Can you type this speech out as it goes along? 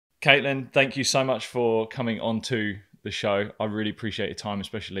Kaitlin, thank you so much for coming on to the show. I really appreciate your time,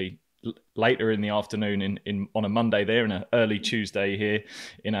 especially later in the afternoon on a Monday there and an early Tuesday here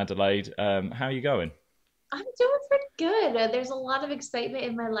in Adelaide. How are you going? I'm doing pretty good. There's a lot of excitement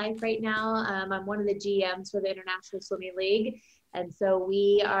in my life right now. I'm one of the GMs for the International Swimming League. And so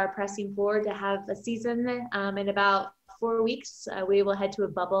we are pressing forward to have a season in about 4 weeks. We will head to a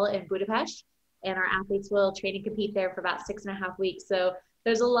bubble in Budapest, and our athletes will train and compete there for about 6.5 weeks. So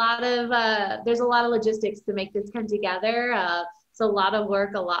there's a lot of logistics to make this come together. It's a lot of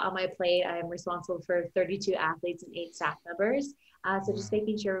work, a lot on my plate. I am responsible for 32 athletes and 8 staff members. So just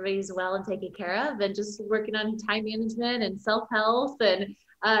making sure everybody's well and taken care of, and just working on time management and self-health, and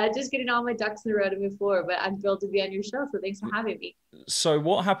just getting all my ducks in a row to move forward. But I'm thrilled to be on your show. So thanks for having me. So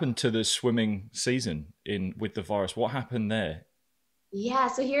what happened to the swimming season with the virus? What happened there? Yeah,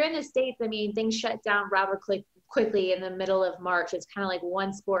 so here in the States, I mean, things shut down rather quickly in the middle of March. It's kind of like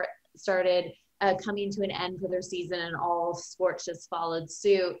one sport started coming to an end for their season, and all sports just followed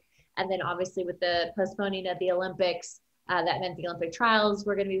suit. And then obviously with the postponing of the Olympics, that meant the Olympic trials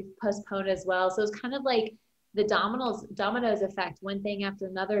were going to be postponed as well. So it's kind of like the dominoes effect, one thing after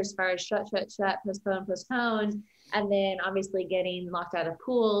another, as far as shut, postponed. And then obviously getting locked out of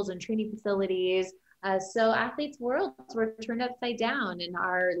pools and training facilities. So athletes' worlds were turned upside down. In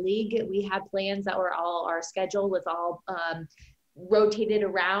our league, we had plans that were all, our schedule was all rotated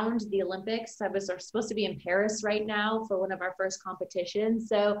around the Olympics. I was supposed to be in Paris right now for one of our first competitions.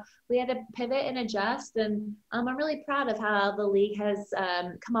 So we had to pivot and adjust. And I'm really proud of how the league has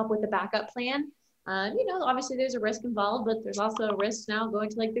come up with a backup plan. Obviously there's a risk involved, but there's also a risk now going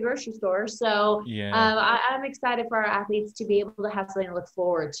to like the grocery store. So Yeah. I'm excited for our athletes to be able to have something to look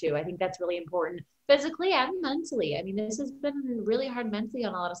forward to. I think that's really important physically and mentally. I mean, this has been really hard mentally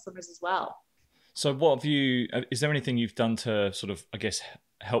on a lot of swimmers as well. So what have you, is there anything you've done to sort of, I guess,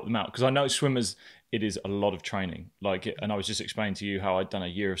 help them out? Because I know swimmers, it is a lot of training. And I was just explaining to you how I'd done a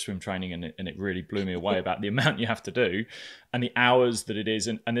year of swim training, and it really blew me away about the amount you have to do and the hours that it is.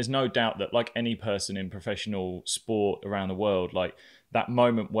 And there's no doubt that, like any person in professional sport around the world, like that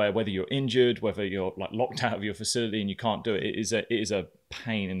moment where whether you're injured, whether you're like locked out of your facility and you can't do it, it is a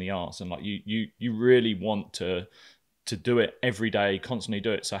pain in the arse. And like you really want to do it every day, constantly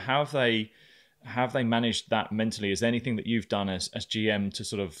do it. So have they managed that mentally? Is there anything that you've done as GM to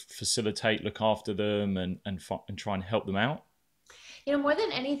sort of facilitate, look after them, and try and help them out? More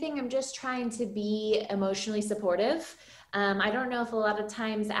than anything, I'm just trying to be emotionally supportive. I don't know if a lot of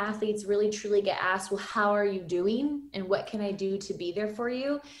times athletes really truly get asked, well, how are you doing? And what can I do to be there for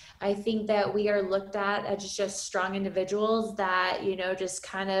you? I think that we are looked at as just strong individuals that, just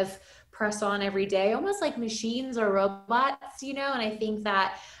kind of press on every day, almost like machines or robots, and I think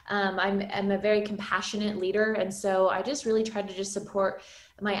that I'm a very compassionate leader. And so I just really try to just support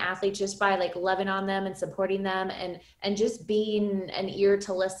my athletes just by like loving on them and supporting them, and just being an ear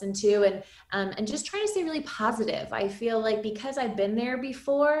to listen to, and just trying to stay really positive. I feel like because I've been there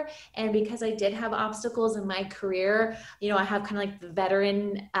before, and because I did have obstacles in my career, I have kind of like the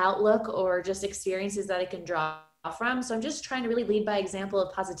veteran outlook or just experiences that I can draw from. So I'm just trying to really lead by example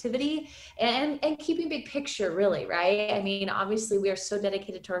of positivity, and keeping big picture, really, right? I mean, obviously we are so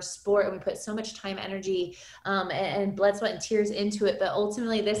dedicated to our sport, and we put so much time, energy, and blood, sweat, and tears into it. But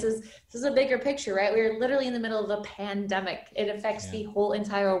ultimately this is a bigger picture, right? We're literally in the middle of a pandemic. It affects the whole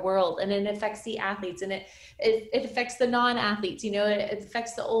entire world, and it affects the athletes, and it affects the non-athletes, it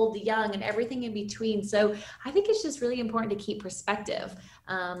affects the old, the young, and everything in between. So I think it's just really important to keep perspective.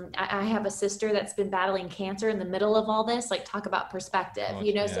 I have a sister that's been battling cancer in the middle of all this, like talk about perspective,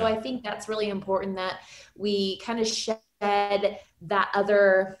 So I think that's really important that we kind of shed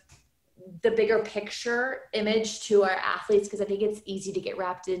the bigger picture image to our athletes, because I think it's easy to get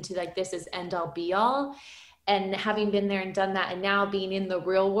wrapped into like, this is end all be all. And having been there and done that, and now being in the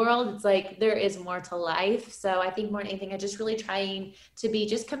real world, it's like, there is more to life. So I think more than anything, I'm just really trying to be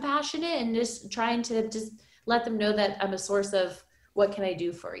just compassionate, and just trying to just let them know that I'm a source of what can I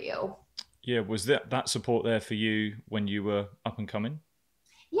do for you. Yeah, was that support there for you when you were up and coming?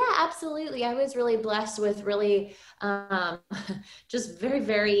 Yeah, absolutely. I was really blessed with really just very,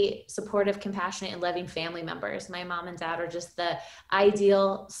 very supportive, compassionate, and loving family members. My mom and dad are just the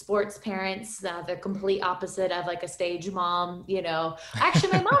ideal sports parents. The complete opposite of like a stage mom,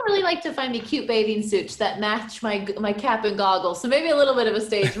 Actually, my mom really liked to find me cute bathing suits that match my cap and goggles. So maybe a little bit of a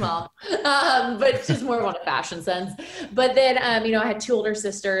stage mom, but just more on a fashion sense. But then, I had 2 older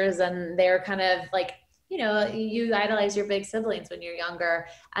sisters, and they're kind of like, you know, you idolize your big siblings when you're younger.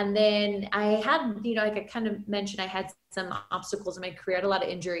 And then I had, you know, like I kind of mentioned, I had some obstacles in my career. I had a lot of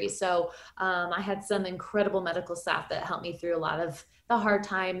injuries. So I had some incredible medical staff that helped me through a lot of the hard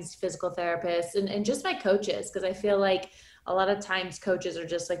times, physical therapists, and just my coaches. Cause I feel like a lot of times coaches are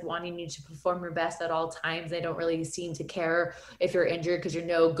just like wanting you to perform your best at all times. They don't really seem to care if you're injured because you're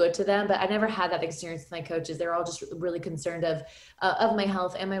no good to them. But I never had that experience with my coaches. They're all just really concerned of my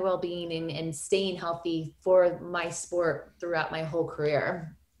health and my well-being and staying healthy for my sport throughout my whole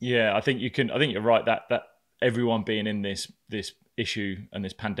career. Yeah, I think you're right that everyone being in this issue and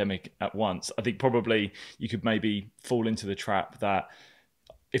this pandemic at once, I think probably you could maybe fall into the trap that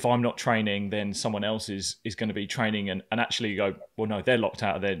if I'm not training, then someone else is going to be training and actually go, well, no, they're locked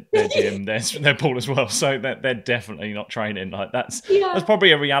out of their gym, their pool as well. So they're definitely not training. Like that's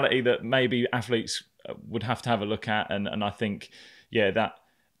probably a reality that maybe athletes would have to have a look at. And I think, yeah,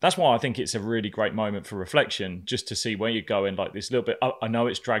 that's why I think it's a really great moment for reflection, just to see where you're going. Like this little bit, I know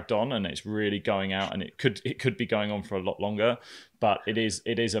it's dragged on and it's really going out, and it could be going on for a lot longer, but it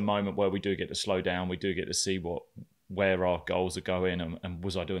is a moment where we do get to slow down. We do get to see where our goals are going and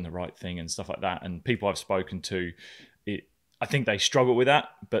was I doing the right thing and stuff like that. And people I've spoken to, I think they struggle with that,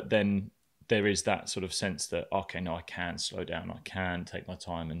 but then there is that sort of sense that, okay, no, I can slow down. I can take my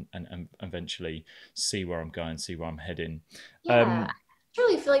time and eventually see where I'm going, see where I'm heading. Yeah. I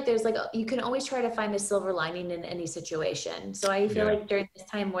really feel like there's like, you can always try to find a silver lining in any situation. So I feel like during this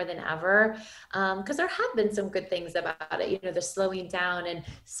time more than ever, because there have been some good things about it, you know, the slowing down and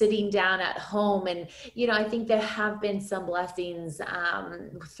sitting down at home. And, you know, I think there have been some blessings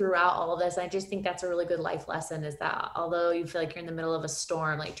throughout all of this. I just think that's a really good life lesson, is that although you feel like you're in the middle of a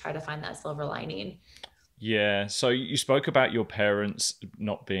storm, like try to find that silver lining. Yeah. So you spoke about your parents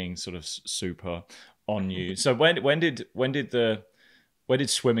not being sort of super on you. So where did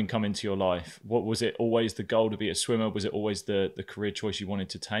swimming come into your life? What was it always the goal to be a swimmer? Was it always the career choice you wanted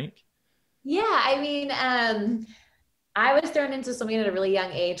to take? Yeah, I mean, I was thrown into swimming at a really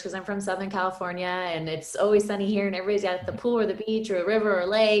young age because I'm from Southern California and it's always sunny here and everybody's at the pool or the beach or a river or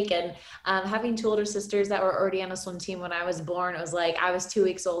lake. And having two older sisters that were already on a swim team when I was born, it was like I was 2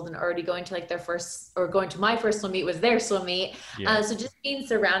 weeks old and already going to like their first, or going to my first swim meet was their swim meet. So just being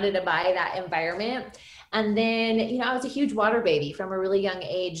surrounded by that environment. And then, you know, I was a huge water baby from a really young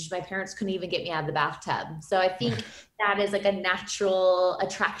age. My parents couldn't even get me out of the bathtub. So I think that is like a natural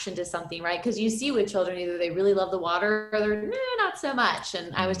attraction to something, right? Because you see with children, either they really love the water or they're not so much.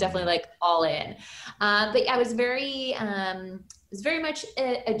 And I was definitely like all in. But I was very much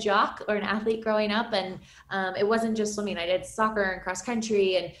a jock or an athlete growing up. And it wasn't just swimming. I did soccer and cross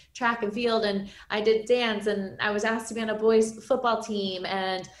country and track and field, and I did dance, and I was asked to be on a boys football team.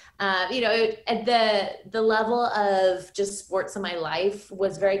 And you know, at the level of just sports in my life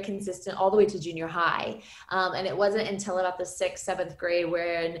was very consistent all the way to junior high. And it wasn't until about the 6th, 7th grade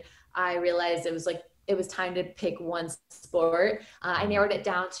when I realized it was time to pick one sport. I narrowed it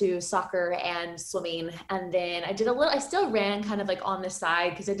down to soccer and swimming. And then I still ran kind of like on the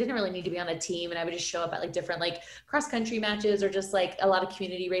side because I didn't really need to be on a team. And I would just show up at like different like cross country matches or just like a lot of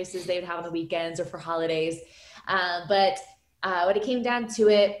community races they would have on the weekends or for holidays. But when it came down to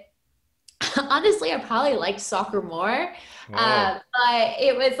it, honestly, I probably liked soccer more. But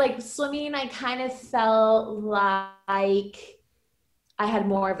it was like swimming, I kind of felt like I had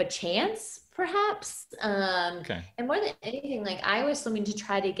more of a chance, perhaps. And more than anything, like I was swimming to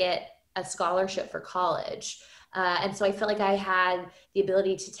try to get a scholarship for college. And so I felt like I had the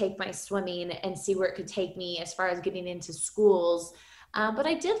ability to take my swimming and see where it could take me as far as getting into schools. But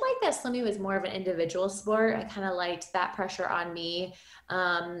I did like that swimming was more of an individual sport. I kind of liked that pressure on me.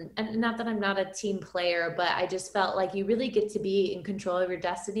 And not that I'm not a team player, but I just felt like you really get to be in control of your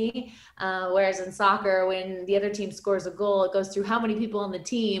destiny. Whereas in soccer, when the other team scores a goal, it goes through how many people on the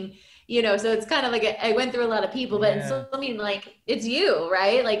team, you know, so it's kind of like I went through a lot of people, but in swimming, like it's you,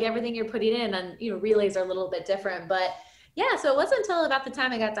 right? Like everything you're putting in, and, you know, relays are a little bit different, but yeah, so it wasn't until about the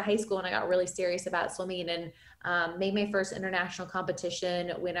time I got to high school and I got really serious about swimming and made my first international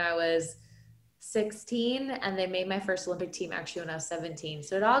competition when I was 16, and they made my first Olympic team actually when I was 17.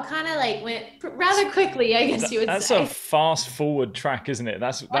 So it all kind of like went rather quickly, I guess you would that's say. That's a fast forward track, isn't it?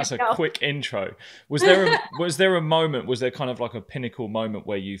 That's a quick intro. Was there a moment, was there kind of like a pinnacle moment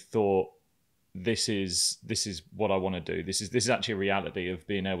where you thought, this is what I want to do. This is actually a reality of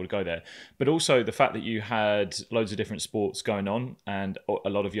being able to go there. But also the fact that you had loads of different sports going on, and a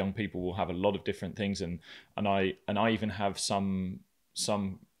lot of young people will have a lot of different things. And I even have some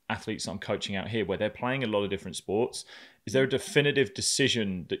athletes I'm coaching out here where they're playing a lot of different sports. Is there a definitive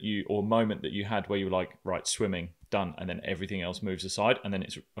decision that you, or moment that you had where you were like, right, swimming done, and then everything else moves aside, and then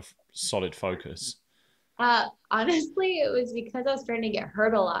it's a solid focus? Honestly, it was because I was starting to get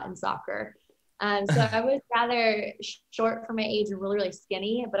hurt a lot in soccer. So I was rather short for my age and really, really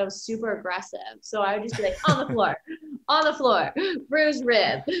skinny, but I was super aggressive. So I would just be like on the floor, bruised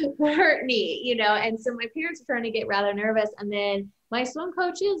rib, hurt knee, you know? And so my parents were starting to get rather nervous. And then my swim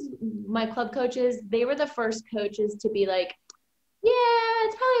coaches, my club coaches, they were the first coaches to be like, yeah,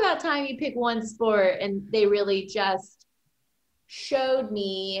 it's probably about time you pick one sport. And they really just showed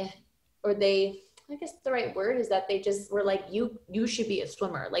me, or they, I guess the right word is that they just were like, you should be a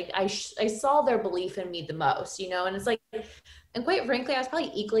swimmer. Like I saw their belief in me the most, you know? And it's like, and quite frankly, I was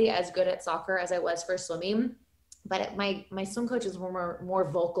probably equally as good at soccer as I was for swimming, but my swim coaches were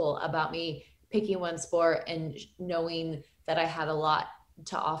more vocal about me picking one sport and knowing that I had a lot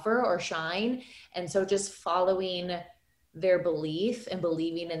to offer or shine. And so just following their belief and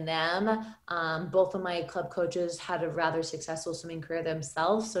believing in them. Both of my club coaches had a rather successful swimming career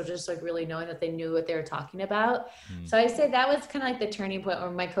themselves. So just like really knowing that they knew what they were talking about. So I say that was kind of like the turning point where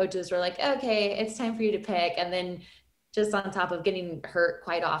my coaches were like, okay, it's time for you to pick. And then just on top of getting hurt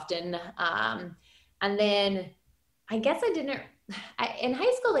quite often. And then I guess in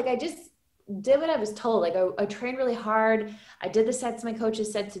high school, like I just did what I was told. Like I trained really hard. I did the sets my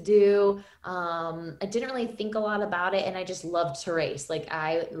coaches said to do. I didn't really think a lot about it. And I just loved to race. Like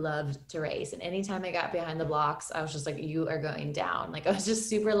I loved to race. And anytime I got behind the blocks, I was just like, you are going down. Like I was just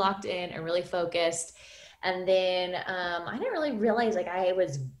super locked in and really focused. And then I didn't really realize like I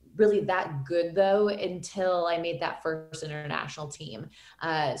was really that good though until I made that first international team.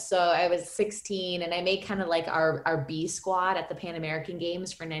 So I was 16 and I made kind of like our B squad at the Pan American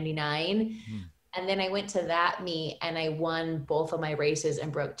Games for 99. And then I went to that meet and I won both of my races and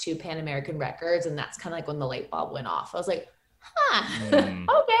broke 2 Pan American records. And that's kind of like when the light bulb went off. I was like,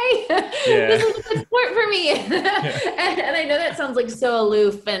 okay, this is a good sport for me. And I know that sounds like so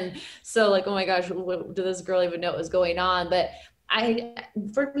aloof and so like, oh my gosh, did this girl even know what was going on? But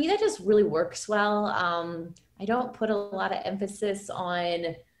for me, that just really works well. I don't put a lot of emphasis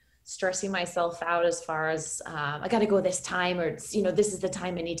on stressing myself out as far as I got to go this time or, you know, this is the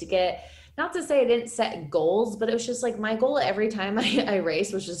time I need to get. Not to say I didn't set goals, but it was just like my goal every time I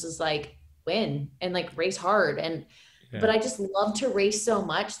race was just like win and like race hard. And but I just love to race so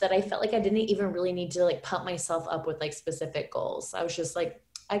much that I felt like I didn't even really need to like pump myself up with like specific goals. I was just like,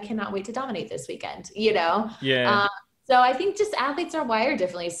 I cannot wait to dominate this weekend, you know? So I think just athletes are wired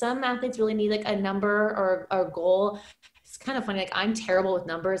differently. Some athletes really need like a number or a goal. It's kind of funny. Like I'm terrible with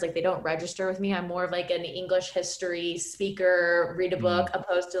numbers. Like they don't register with me. I'm more of like an English history speaker, read a book,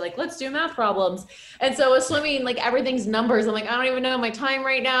 opposed to like, let's do math problems. And so with swimming, like everything's numbers. I'm like, I don't even know my time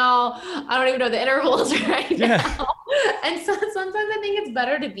right now. I don't even know the intervals right now. And so sometimes I think it's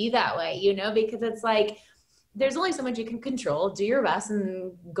better to be that way, you know, because it's like, there's only so much you can control, do your best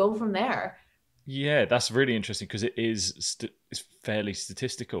and go from there. Yeah, that's really interesting because it is it's fairly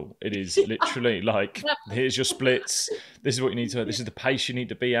statistical. It is literally like, here's your splits. This is what you need to. This is the pace you need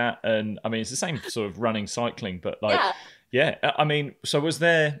to be at. And I mean, it's the same sort of running, cycling, but like, yeah. I mean, so was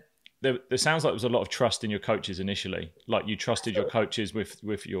there sounds like there was a lot of trust in your coaches initially. Like you trusted your coaches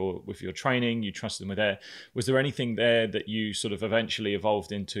with your training. You trusted them with their. Was there anything there that you sort of eventually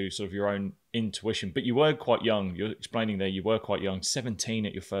evolved into sort of your own intuition? But you were quite young. You're explaining there you were quite young, 17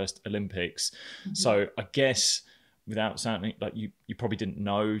 at your first Olympics. So I guess without sounding like you probably didn't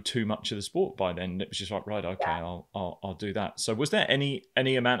know too much of the sport by then. It was just like, right, okay, I'll do that. So was there any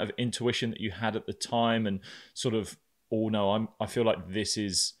amount of intuition that you had at the time and sort of, oh no, I feel like this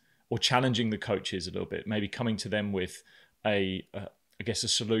is. Or challenging the coaches a little bit, maybe coming to them with I guess, a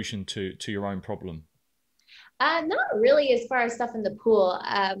solution to your own problem? Not really as far as stuff in the pool.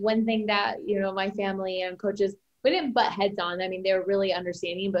 One thing that, you know, my family and coaches, we didn't butt heads on. I mean, they were really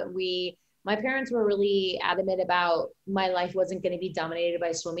understanding, but my parents were really adamant about my life wasn't going to be dominated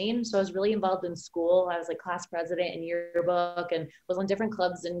by swimming. So I was really involved in school. I was like class president and yearbook and was on different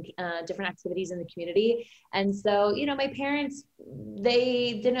clubs and different activities in the community. And so, you know, my parents,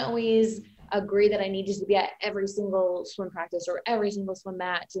 they didn't always agree that I needed to be at every single swim practice or every single swim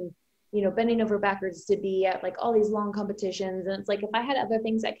match and, you know, bending over backwards to be at like all these long competitions. And it's like, if I had other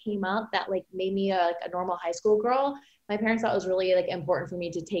things that came up that like made me like a normal high school girl, my parents thought it was really like important for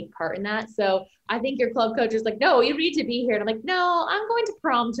me to take part in that. So I think your club coach is like, no, you need to be here. And I'm like, no, I'm going to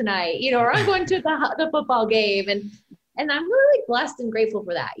prom tonight, you know, or I'm going to the football game. And I'm really blessed and grateful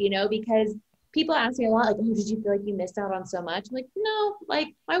for that, you know, because people ask me a lot, like, oh, did you feel like you missed out on so much? I'm like, no,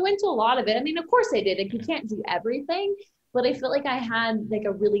 like I went to a lot of it. I mean, of course I did. Like you can't do everything, but I feel like I had like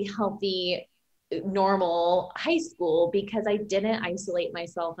a really healthy, normal high school because I didn't isolate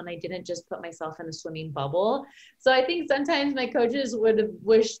myself and I didn't just put myself in a swimming bubble. So I think sometimes my coaches would have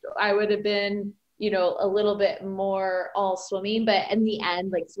wished I would have been, a little bit more all swimming, but in the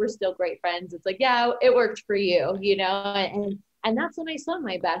end, like, we're still great friends. It's like, yeah, it worked for you, and that's when I swam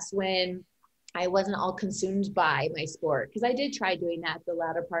my best, when I wasn't all consumed by my sport. Because I did try doing that the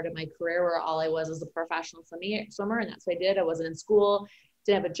latter part of my career, where all I was a professional swimmer, and that's what I did. I wasn't in school,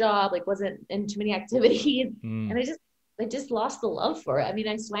 didn't have a job, like wasn't in too many activities, and I just lost the love for it. I mean,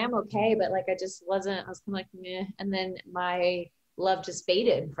 I swam okay, but like I just wasn't. I was kind of like, meh. And then my love just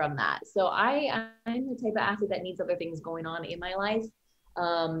faded from that. So I'm the type of athlete that needs other things going on in my life,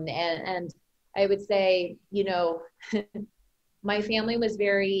 and I would say, my family was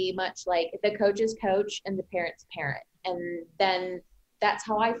very much like the coach's coach and the parent's parent. And then that's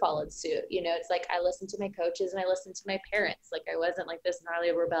how I followed suit. It's like I listened to my coaches and I listened to my parents. Like I wasn't like this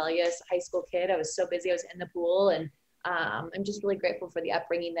gnarly rebellious high school kid. I was so busy. I was in the pool. And I'm just really grateful for the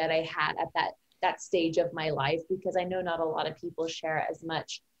upbringing that I had at that stage of my life, because I know not a lot of people share as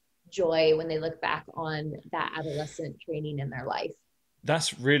much joy when they look back on that adolescent training in their life.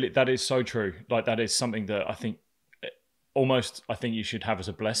 That is so true. Like that is something that I think you should have as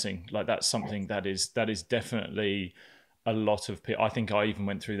a blessing. Like that's something that is definitely a lot of people. I think I even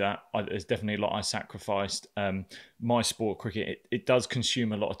went through that. There's definitely a lot I sacrificed. My sport, cricket, it does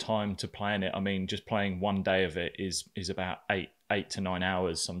consume a lot of time to play in it. I mean, just playing one day of it is about 8 to 9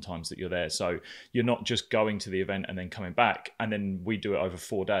 hours sometimes that you're there. So you're not just going to the event and then coming back. And then we do it over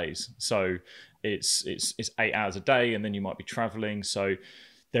 4 days. So it's 8 hours a day, and then you might be traveling. So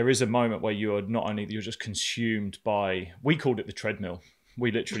there is a moment where you're just consumed by, we called it the treadmill.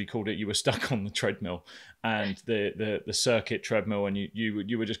 We literally called it, you were stuck on the treadmill and the circuit treadmill, and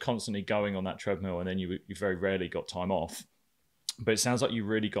you were just constantly going on that treadmill, and then you very rarely got time off. But it sounds like you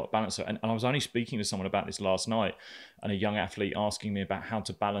really got balance. And I was only speaking to someone about this last night, and a young athlete asking me about how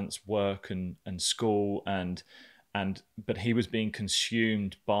to balance work and school, but he was being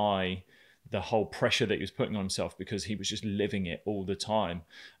consumed by the whole pressure that he was putting on himself because he was just living it all the time.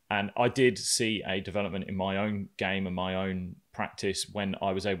 And I did see a development in my own game and my own practice when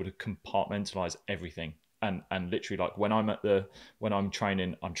I was able to compartmentalize everything. And literally, like when I'm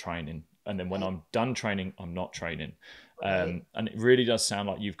training, I'm training. And then when I'm done training, I'm not training. And it really does sound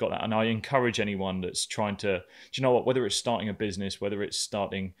like you've got that. And I encourage anyone that's trying to, do you know what, whether it's starting a business, whether it's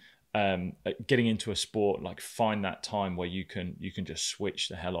starting, getting into a sport, like find that time where you can just switch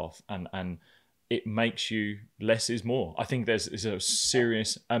the hell off, and it makes you less is more. I think there's a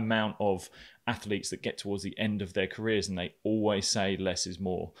serious amount of athletes that get towards the end of their careers and they always say less is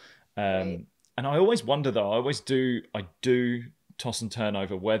more. And I always wonder though, I do toss and turn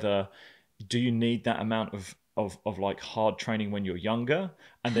over whether, do you need that amount of like hard training when you're younger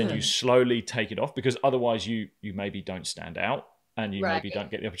and then you slowly take it off, because otherwise you maybe don't stand out and you maybe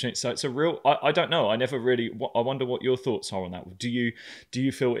don't get the opportunity. So it's a real, I don't know. I never really, I wonder what your thoughts are on that. Do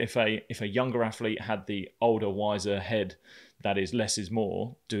you feel if a younger athlete had the older, wiser head that is less is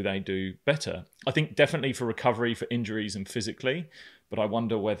more, do they do better? I think definitely for recovery, for injuries and physically, but I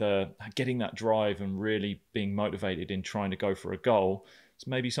wonder whether getting that drive and really being motivated in trying to go for a goal, so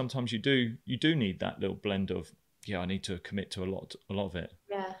maybe sometimes you do need that little blend of, yeah, I need to commit to a lot of it.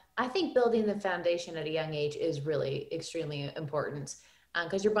 Yeah, I think building the foundation at a young age is really extremely important,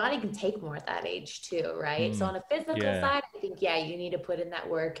 because your body can take more at that age too, right? So on a physical side, I think, yeah, you need to put in that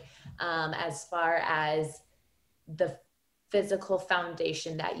work as far as the physical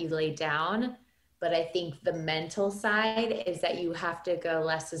foundation that you lay down. But I think the mental side is that you have to go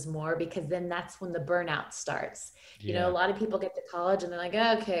less is more, because then that's when the burnout starts. A lot of people get to college and they're like,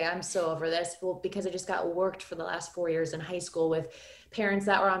 okay, I'm so over this. Well, because I just got worked for the last 4 years in high school with parents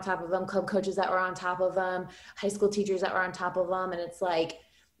that were on top of them, club coaches that were on top of them, high school teachers that were on top of them. And it's like,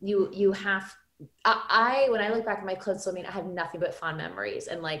 you have, when I look back at my club swimming, I have nothing but fond memories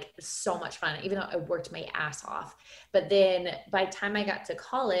and like so much fun, even though I worked my ass off. But then by the time I got to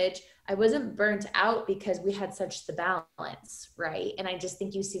college, I wasn't burnt out because we had such the balance, right? And I just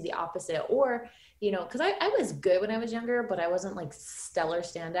think you see the opposite, or, because I was good when I was younger, but I wasn't like stellar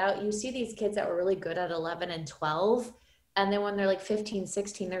standout. You see these kids that were really good at 11 and 12. And then when they're like 15,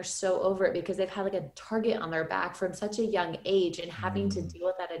 16, they're so over it because they've had like a target on their back from such a young age, and having to deal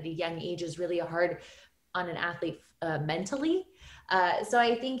with that at a young age is really hard on an athlete mentally. So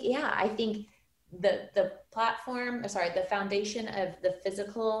I think, the the foundation of the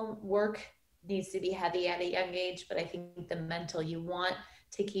physical work needs to be heavy at a young age, but I think the mental, you want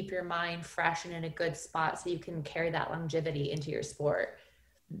to keep your mind fresh and in a good spot so you can carry that longevity into your sport.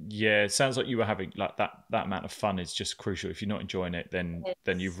 Yeah, it sounds like you were having like that amount of fun is just crucial. If you're not enjoying it, then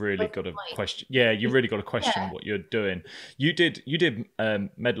you've really got to question. Yeah, you really got to question what you're doing. You did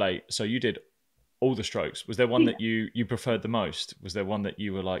medley, so you did all the strokes? Was there one that you preferred the most? Was there one that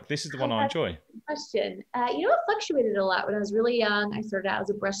you were like, this is the one I enjoy? Question. You know, it fluctuated a lot. When I was really young, I started out as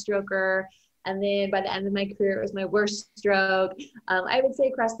a breaststroker. And then by the end of my career, it was my worst stroke. I would say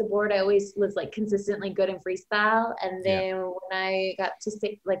across the board, I always was like consistently good in freestyle. And then when I got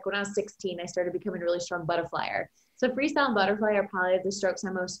to when I was 16, I started becoming a really strong butterflyer. So freestyle and butterfly are probably the strokes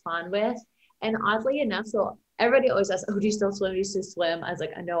I'm most fond with. And oddly enough, so everybody always asks, oh, do you still swim? Do you still swim? I was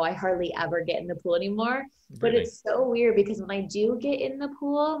like, I know I hardly ever get in the pool anymore. But Really? it's so weird because when I do get in the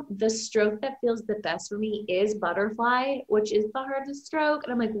pool, the stroke that feels the best for me is butterfly, which is the hardest stroke.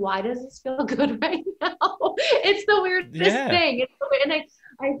 And I'm like, why does this feel good right now? It's the weirdest thing. It's so weird. And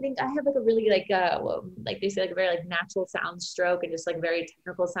I think I have like a really like they say, like a very like natural sound stroke and just like very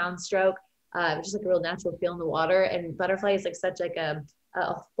technical sound stroke. Just like a real natural feel in the water. And butterfly is like such like a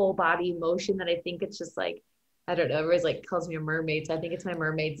full body motion that I think it's just like, I don't know, everybody's like calls me a mermaid. So I think it's my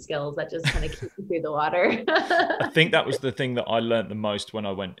mermaid skills that just kind of keep me through the water. I think that was the thing that I learned the most when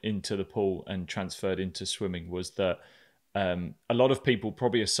I went into the pool and transferred into swimming, was that a lot of people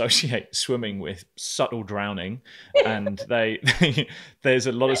probably associate swimming with subtle drowning, and there's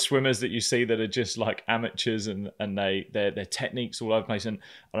a lot of swimmers that you see that are just like amateurs, and their techniques all over the place. And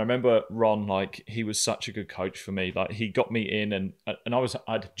I remember Ron, like, he was such a good coach for me. Like, he got me in, and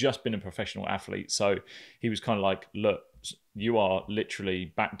I'd just been a professional athlete, so he was kind of like, look, you are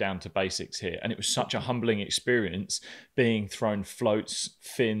literally back down to basics here. And it was such a humbling experience being thrown floats,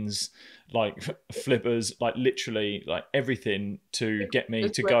 fins, like flippers, like literally like everything to get me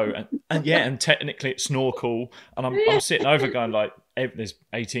to go. And technically it's snorkel. And I'm sitting over going like, there's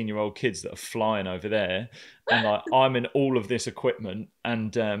 18-year-old kids that are flying over there. And like, I'm in all of this equipment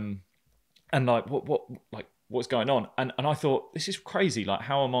and like, what's going on? And I thought, this is crazy. Like,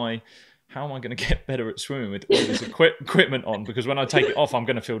 how am I going to get better at swimming with all this equipment on? Because when I take it off, I'm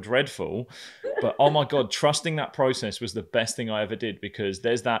going to feel dreadful. But oh my God, trusting that process was the best thing I ever did, because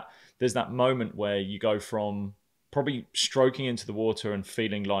there's that moment where you go from probably stroking into the water and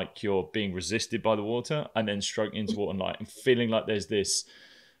feeling like you're being resisted by the water, and then stroking into water and feeling like there's this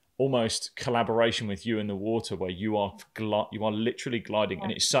almost collaboration with you in the water where you are literally gliding,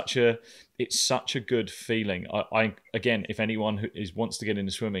 and it's such a good feeling. I again, if anyone who wants to get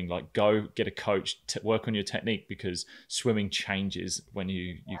into swimming, like, go get a coach, work on your technique, because swimming changes when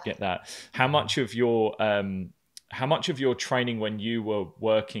you get that. How much of your training when you were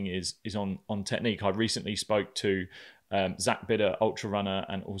working is on technique? I recently spoke to Zach Bidder, ultra runner,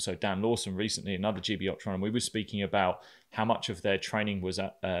 and also Dan Lawson recently, another GB ultra runner. We were speaking about how much of their training was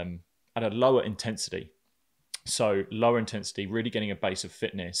at a lower intensity. So lower intensity, really getting a base of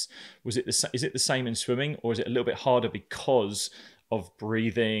fitness. Is it the same in swimming, or is it a little bit harder because of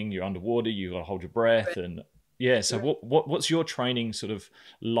breathing? You're underwater, you got to hold your breath, and so what's your training sort of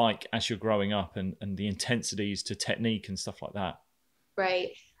like as you're growing up, and the intensities to technique and stuff like that?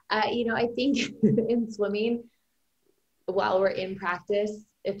 Right. I think in swimming, while we're in practice,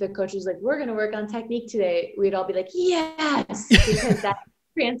 if the coach is like, we're going to work on technique today, we'd all be like, yes, because that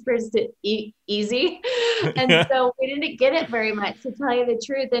transfers to easy. And so we didn't get it very much, to tell you the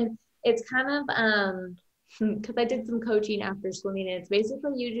truth. And it's kind of, because I did some coaching after swimming, and it's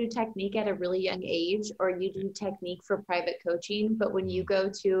basically you do technique at a really young age, or you do technique for private coaching. But when you go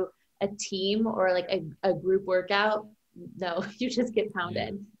to a team or like a group workout, no, you just get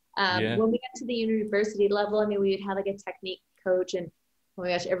pounded. When we got to the university level, I mean, we would have like a technique coach, and oh my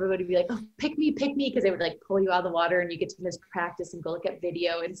gosh, everybody would be like, oh, pick me, because they would like pull you out of the water, and you get to just practice and go look at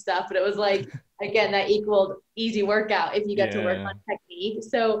video and stuff. But it was like, again, that equaled easy workout if you got to work on technique.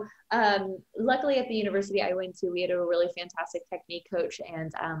 So luckily at the university I went to, we had a really fantastic technique coach,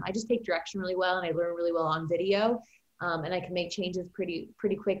 and I just take direction really well, and I learn really well on video, and I can make changes pretty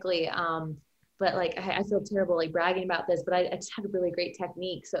quickly. But like, I feel terrible like bragging about this, but I just had a really great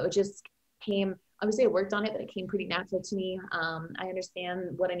technique. So it just came, obviously I worked on it, but it came pretty natural to me. I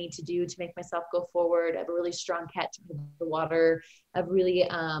understand what I need to do to make myself go forward. I have a really strong catch of the water. I have really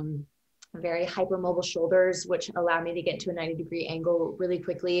very hypermobile shoulders, which allow me to get to a 90-degree angle really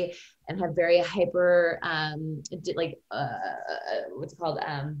quickly, and have very hyper, what's it called?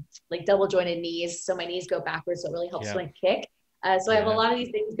 Like double jointed knees. So my knees go backwards. So it really helps when I kick. So I have a lot of these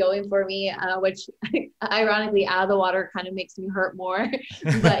things going for me, which ironically out of the water kind of makes me hurt more,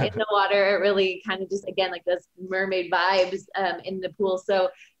 but in the water, it really kind of just, again, like those mermaid vibes in the pool. So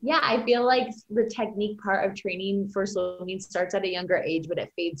yeah, I feel like the technique part of training for swimming starts at a younger age, but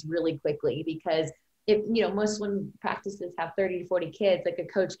it fades really quickly, because if, most swim practices have 30 to 40 kids, like a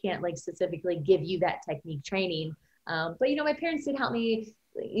coach can't like specifically give you that technique training. But, my parents did help me,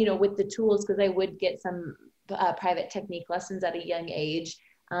 with the tools, because I would get some private technique lessons at a young age.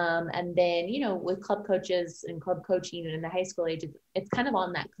 And then, you know, with club coaches and club coaching and in the high school age, it's kind of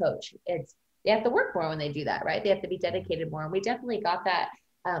on that coach. They have to work more when they do that, right? They have to be dedicated more. And we definitely got that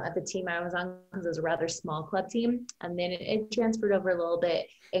at the team I was on, because it was a rather small club team. And then it transferred over a little bit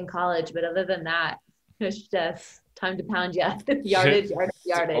in college. But other than that, it's just time to pound you. Yardage.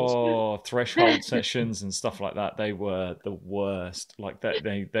 Oh, threshold sessions and stuff like that. They were the worst. Like that,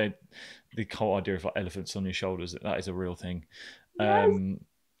 the whole idea of like elephants on your shoulders, that is a real thing. Yes.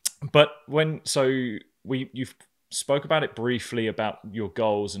 But you've spoke about it briefly about your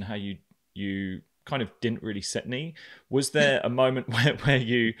goals and how you kind of didn't really set any. Was there a moment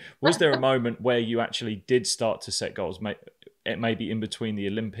where you actually did start to set goals? It may be in between the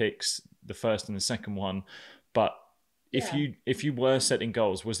Olympics, the first and the second one, but if you were setting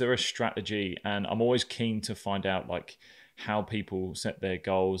goals, was there a strategy? And I'm always keen to find out like how people set their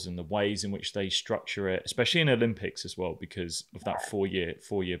goals and the ways in which they structure it, especially in Olympics as well, because of that four-year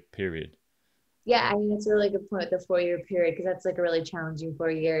period. Yeah, I mean, it's a really good point with the 4-year period, because that's like a really challenging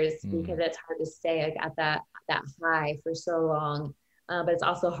 4 years, because it's hard to stay like at that high for so long. But it's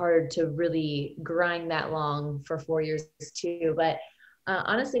also hard to really grind that long for 4 years too. But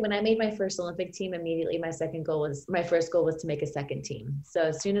honestly, when I made my first Olympic team, immediately my first goal was to make a second team. So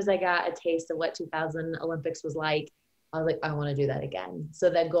as soon as I got a taste of what 2000 Olympics was like, I was like, I want to do that again. So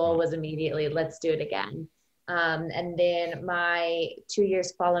that goal was immediately, let's do it again. And then my 2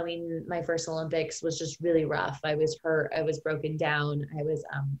 years following my first Olympics was just really rough. I was hurt. I was broken down. I was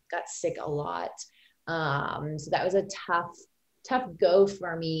got sick a lot. So that was a tough go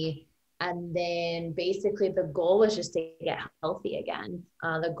for me. And then basically the goal was just to get healthy again.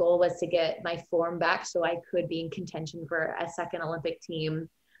 The goal was to get my form back so I could be in contention for a second Olympic team.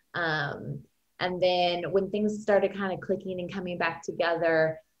 And then when things started kind of clicking and coming back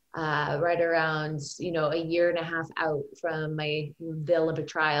together, right around, you know, a year and a half out from the Olympic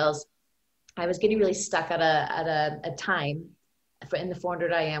trials, I was getting really stuck at a time in the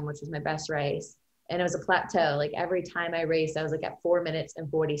 400 IM, which was my best race. And it was a plateau. Like every time I raced, I was like at 4 minutes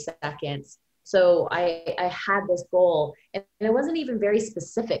and 40 seconds. So I had this goal, and it wasn't even very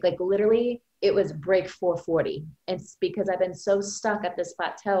specific. Like literally it was break 440. It's because I've been so stuck at this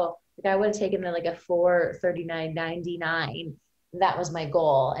plateau. Like I would have taken like a 4:39.99. That was my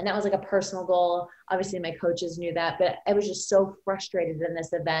goal. And that was like a personal goal. Obviously my coaches knew that, but I was just so frustrated in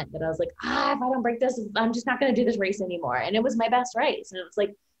this event that I was like, if I don't break this, I'm just not going to do this race anymore. And it was my best race. And it was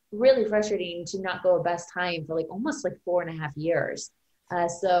like really frustrating to not go a best time for like almost like 4.5 years.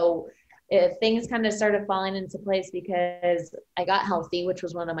 So things kind of started falling into place because I got healthy, which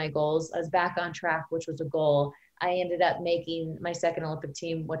was one of my goals. I was back on track, which was a goal. I ended up making my second Olympic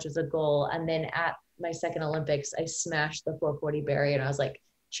team, which was a goal. And then at my second Olympics, I smashed the 440 barrier, and I was like,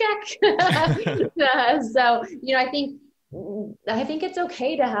 check. So, you know, I think it's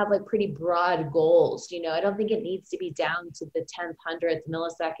okay to have like pretty broad goals. You know, I don't think it needs to be down to the 10th, 100th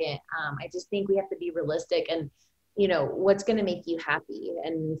millisecond. I just think we have to be realistic and, you know, what's going to make you happy.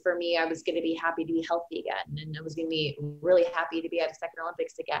 And for me, I was going to be happy to be healthy again. And I was going to be really happy to be at a second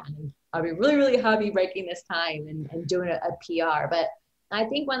Olympics again. And I'll be really, really happy breaking this time and doing a PR. But I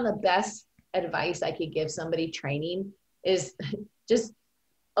think one of the best advice I could give somebody training is just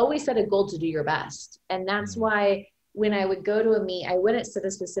always set a goal to do your best. And that's why when I would go to a meet, I wouldn't set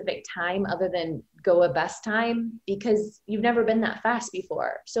a specific time other than go a best time, because you've never been that fast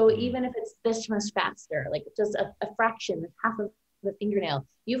before. So even if it's this much faster, like just a fraction, half of the fingernail,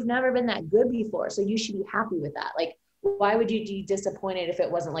 you've never been that good before. So you should be happy with that. Like, why would you be disappointed if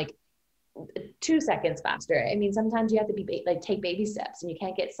it wasn't like 2 seconds faster? I mean, sometimes you have to be like, take baby steps, and you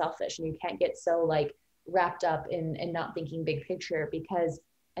can't get selfish, and you can't get so like wrapped up in not thinking big picture, because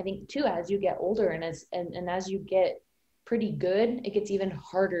I think too, as you get older and as you get pretty good, it gets even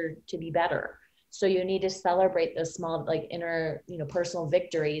harder to be better. So you need to celebrate those small, like inner, you know, personal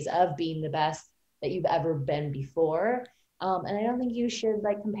victories of being the best that you've ever been before. And I don't think you should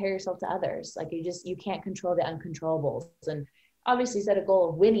like compare yourself to others. Like you can't control the uncontrollables, and obviously set a goal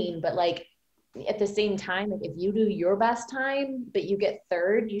of winning, but like at the same time, like if you do your best time, but you get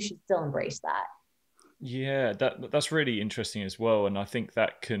third, you should still embrace that. Yeah, that's really interesting as well. And I think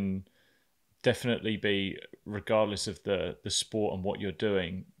that can definitely be, regardless of the sport and what you're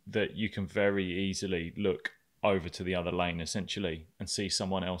doing, that you can very easily look over to the other lane essentially and see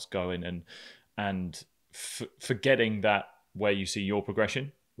someone else going and forgetting that where you see your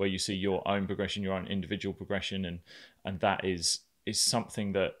progression, where you see your own progression, your own individual progression, and that is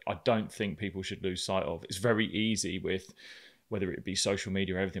something that I don't think people should lose sight of. It's very easy with whether it be social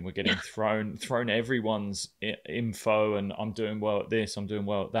media or everything, we're getting thrown everyone's info, and I'm doing well at this, I'm doing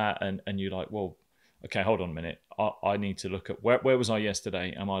well at that, and you're like, well, okay, hold on a minute. I need to look at where was I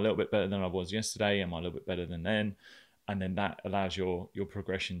yesterday? Am I a little bit better than I was yesterday? Am I a little bit better than then? And then that allows your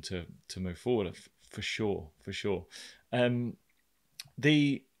progression to move forward, for sure, for sure. Um,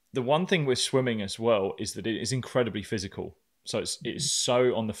 the one thing with swimming as well is that it is incredibly physical. So it's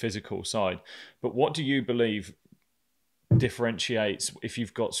so on the physical side. But what do you believe differentiates if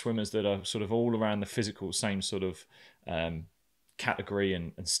you've got swimmers that are sort of all around the physical same sort of category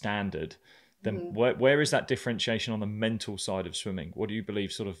and standard? Then where is that differentiation on the mental side of swimming? What do you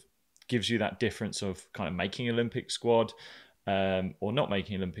believe sort of gives you that difference of kind of making Olympic squad or not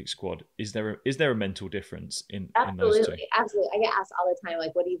making Olympic squad? Is there a mental difference in those two? Absolutely, absolutely. I get asked all the time,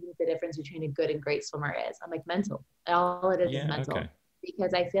 like, what do you think the difference between a good and great swimmer is? I'm like, mental. All it is Yeah, mental. okay.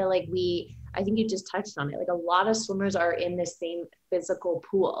 Because I feel like I think you just touched on it. Like a lot of swimmers are in the same physical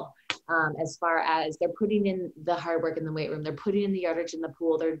pool, as far as they're putting in the hard work in the weight room, they're putting in the yardage in the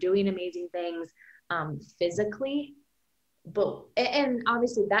pool, they're doing amazing things physically. But and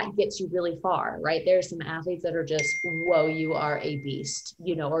obviously that gets you really far, right? There are some athletes that are just, whoa, you are a beast,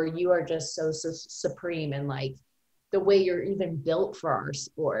 or you are just so supreme, and like the way you're even built for our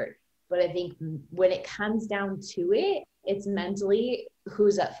sport. But I think when it comes down to it, it's mentally,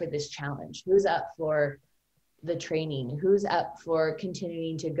 who's up for this challenge, who's up for the training, who's up for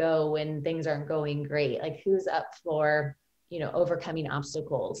continuing to go when things aren't going great, like who's up for overcoming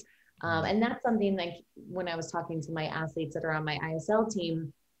obstacles. And that's something, like when I was talking to my athletes that are on my ISL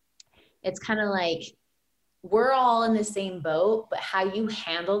team, it's kind of like we're all in the same boat, but how you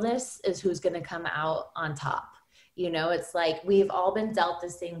handle this is who's going to come out on top. It's like we've all been dealt the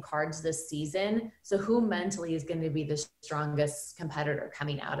same cards this season. So who mentally is going to be the strongest competitor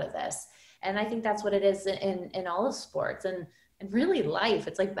coming out of this? And I think that's what it is in all of sports and really life.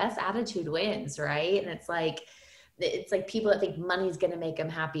 It's like best attitude wins, right? And it's like people that think money's going to make them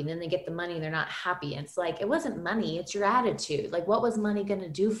happy, and then they get the money and they're not happy. And it's like, it wasn't money, it's your attitude. Like, what was money going to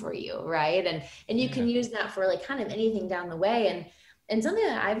do for you, right? And you can use that for like kind of anything down the way. And something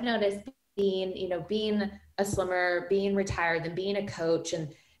that I've noticed being a swimmer, being retired, then being a coach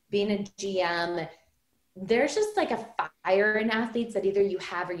and being a GM, there's just like a fire in athletes that either you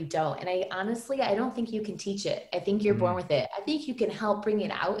have or you don't. And I don't think you can teach it. I think you're born with it. I think you can help bring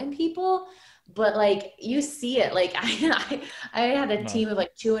it out in people, but like you see it. Like I had a team of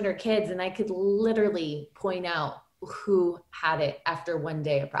like 200 kids, and I could literally point out who had it after one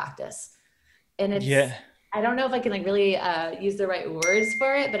day of practice. And it's, I don't know if I can like really use the right words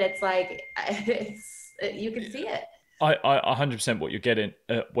for it, but it's like, you can see it. I 100% what you're getting,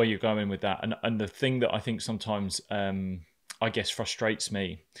 where you're going with that. And the thing that I think sometimes, I guess frustrates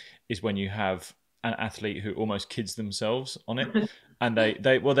me is when you have an athlete who almost kids themselves on it. And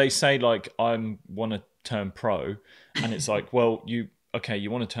they say like, I want to turn pro. And it's like, well, you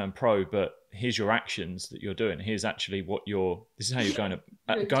want to turn pro, but here's your actions that you're doing. Here's actually this is how you're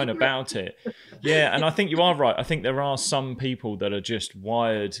going about it. Yeah. And I think you are right. I think there are some people that are just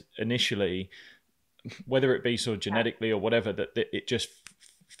wired initially, whether it be sort of genetically or whatever, that it just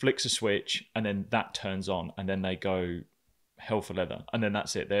flicks a switch and then that turns on and then they go hell for leather and then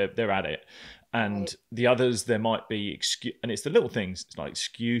that's it. They're at it. And the others, there might be and it's the little things, it's like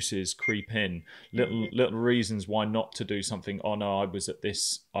excuses creep in, little reasons why not to do something. Oh no, I was at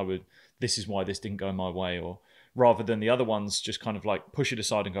this. This is why this didn't go my way. Or rather than the other ones, just kind of like push it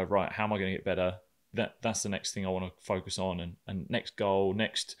aside and go, right, how am I going to get better? That's the next thing I want to focus on, and next goal,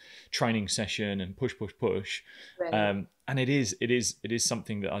 next training session, and push. Right. And it is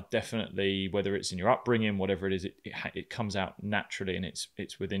something that I definitely, whether it's in your upbringing, whatever it is, it comes out naturally, and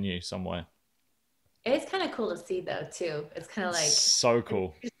it's within you somewhere. It's kind of cool to see though too. It's kind of like so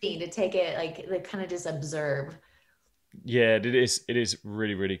cool to take it like kind of just observe. Yeah, it is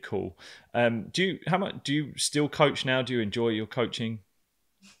really, really cool. Do you still coach now? Do you enjoy your coaching?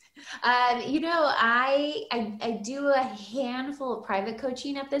 I do a handful of private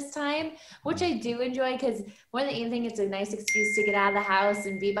coaching at this time, which I do enjoy because more than anything, it's a nice excuse to get out of the house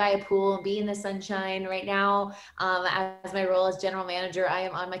and be by a pool and be in the sunshine. Right now, as my role as general manager, I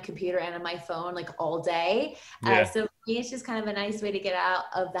am on my computer and on my phone like all day. So for me, it's just kind of a nice way to get out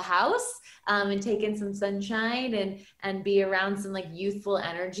of the house and take in some sunshine and be around some like youthful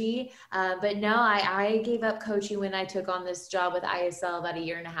energy. But no, I gave up coaching when I took on this job with ISL about a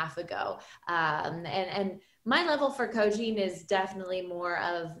year and a half ago. And my level for coaching is definitely more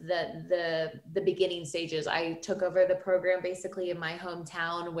of the beginning stages. I took over the program basically in my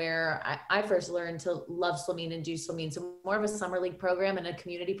hometown where I first learned to love swimming and do swimming. So more of a summer league program and a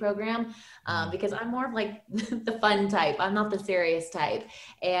community program because I'm more of like the fun type. I'm not the serious type.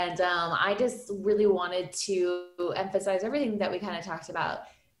 And I just really wanted to emphasize everything that we kind of talked about.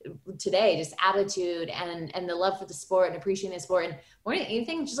 today, just attitude and the love for the sport and appreciating the sport. And more than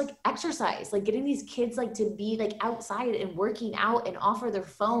anything, just like exercise, like getting these kids like to be like outside and working out and offer their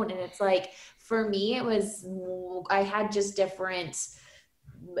phone. And it's like, for me, it was, I had just different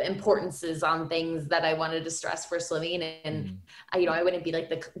importances on things that I wanted to stress for swimming. And I wouldn't be like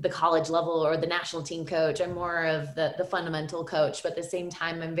the college level or the national team coach. I'm more of the fundamental coach, but at the same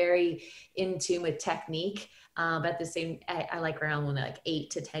time, I'm very in tune with technique. But at the same, I like around when they're like 8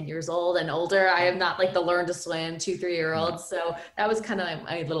 to 10 years old and older. I am not like the learn to swim 2-3-year-olds. So that was kind of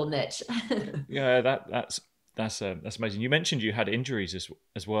my little niche. Yeah, that's amazing. You mentioned you had injuries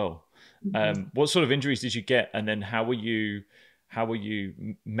as well. What sort of injuries did you get, and then how were you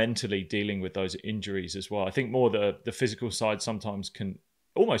mentally dealing with those injuries as well? I think more the physical side sometimes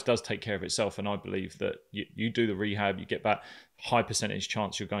almost does take care of itself, and I believe that you do the rehab, you get back, high percentage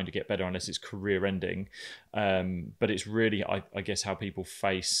chance you're going to get better unless it's career ending. But it's really, I guess, how people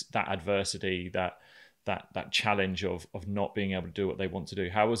face that adversity, that challenge of not being able to do what they want to do.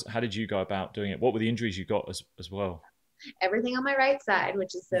 How did you go about doing it? What were the injuries you got as well? Everything on my right side,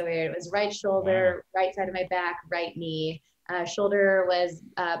 which is so weird. It was right shoulder, right side of my back, right knee. Shoulder was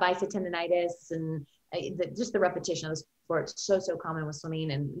bicep tendonitis, and just the repetition of the sport, so common with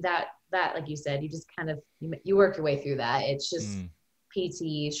swimming. And that like you said, you just kind of you work your way through that. It's just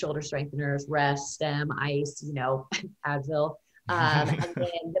PT, shoulder strengtheners, rest, stem, ice, Advil. And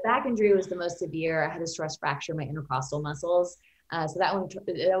then the back injury was the most severe. I had a stress fracture in my intercostal muscles. So that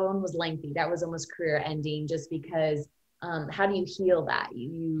one was lengthy. That was almost career ending, just because how do you heal that?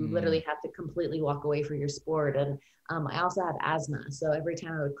 You literally have to completely walk away from your sport. And I also have asthma. So every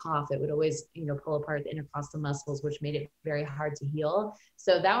time I would cough, it would always, pull apart the intercostal muscles, which made it very hard to heal.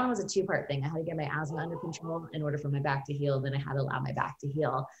 So that one was a 2-part thing. I had to get my asthma under control in order for my back to heal. Then I had to allow my back to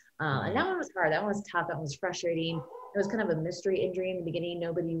heal. And that one was hard. That one was tough. That one was frustrating. It was kind of a mystery injury in the beginning.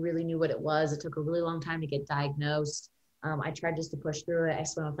 Nobody really knew what it was. It took a really long time to get diagnosed. I tried just to push through it. I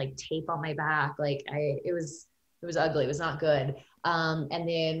swam with like tape on my back. It was ugly. It was not good. And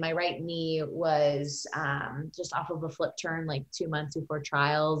then my right knee was just off of a flip turn, like 2 months before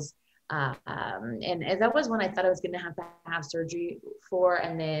trials. And that was when I thought I was going to have surgery for.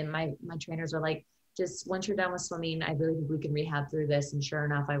 And then my trainers were like, just once you're done with swimming, I really think we can rehab through this. And sure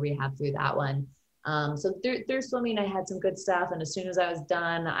enough, I rehabbed through that one. So through swimming, I had some good stuff. And as soon as I was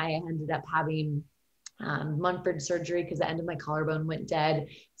done, I ended up having Mumford surgery because the end of my collarbone went dead.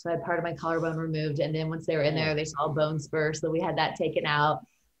 So I had part of my collarbone removed. And then once they were in there, they saw a bone spur. So we had that taken out.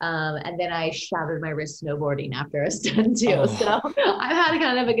 And then I shattered my wrist snowboarding after I was done too. So I've had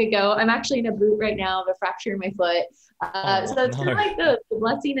kind of a good go. I'm actually in a boot right now, of a fracture in my foot. So it's kind of like the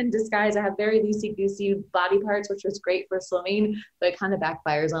blessing in disguise. I have very loosey-goosey body parts, which was great for swimming, but it kind of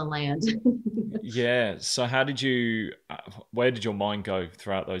backfires on land. Yeah. So where did your mind go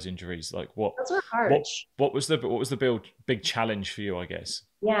throughout those injuries? Like Those were hard. What was the big challenge for you, I guess?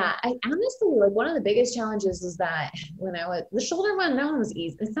 Yeah, I honestly, like, one of the biggest challenges was that when the shoulder one, that one was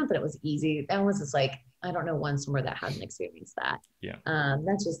easy. It's not that it was easy. That was just like, I don't know one somewhere that hasn't experienced that. Yeah.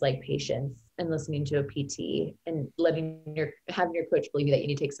 That's just like patience and listening to a PT and having your coach believe that you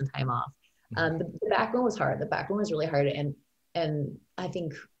need to take some time off. The back one was hard. The back one was really hard. And I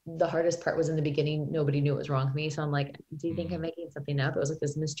think the hardest part was in the beginning. Nobody knew what was wrong with me. So I'm like, do you think I'm making something up? It was like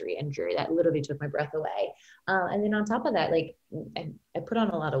this mystery injury that literally took my breath away. And then on top of that, like I put on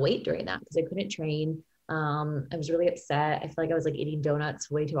a lot of weight during that because I couldn't train. I was really upset. I feel like I was like eating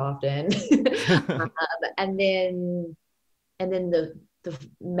donuts way too often. And then the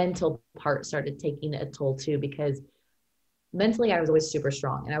mental part started taking a toll too, because mentally I was always super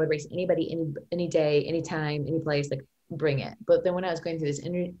strong and I would race anybody, any day, anytime, any place, like bring it. But then when I was going through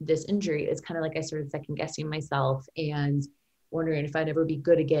this injury, it's kind of like I started second guessing myself and wondering if I'd ever be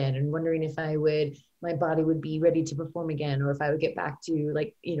good again, and wondering if my body would be ready to perform again, or if I would get back to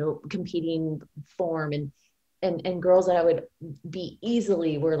like, competing form. And girls that I would beat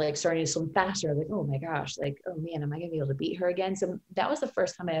easily were like starting to swim faster. I was like, oh my gosh, like, oh man, am I gonna be able to beat her again? So that was the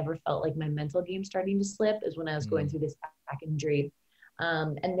first time I ever felt like my mental game starting to slip, is when I was going through this back injury.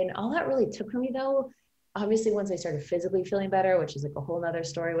 And then all that really took from me though, obviously once I started physically feeling better, which is like a whole nother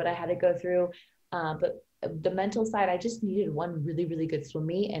story, what I had to go through. But the mental side, I just needed one really, really good swim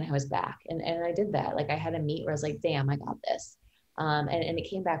meet and I was back. And I did that. Like I had a meet where I was like, damn, I got this. And it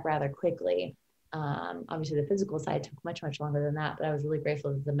came back rather quickly. Obviously the physical side took much, much longer than that, but I was really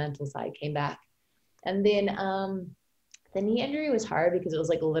grateful that the mental side came back. And then the knee injury was hard because it was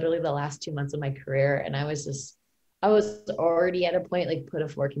like literally the last 2 months of my career. And I was already at a point like, put a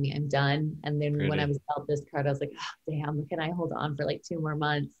fork in me, I'm done. And then when I was dealt this card, I was like, oh, damn, can I hold on for like 2 more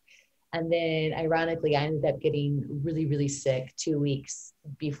months? And then ironically, I ended up getting really, really sick 2 weeks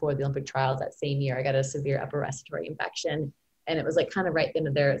before the Olympic trials that same year. I got a severe upper respiratory infection. And it was like kind of right then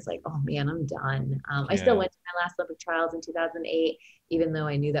and there. It's like, oh man, I'm done. I still went to my last Olympic trials in 2008, even though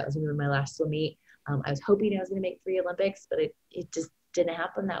I knew that was going to be my last swim meet. I was hoping I was going to make 3 Olympics, but it just didn't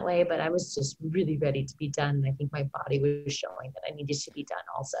happen that way. But I was just really ready to be done. And I think my body was showing that I needed to be done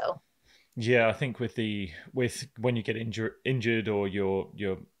also. Yeah, I think with when you get injured or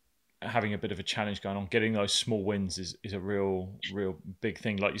you're having a bit of a challenge going on, getting those small wins is a real big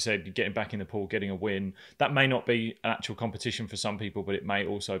thing. Like you said, getting back in the pool, getting a win. That may not be an actual competition for some people, but it may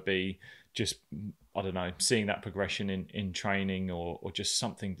also be just, I don't know, seeing that progression in training, or just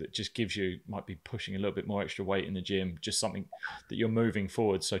something that just gives you, might be pushing a little bit more extra weight in the gym, just something that you're moving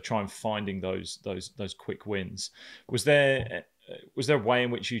forward. So try and finding those quick wins. Was there a way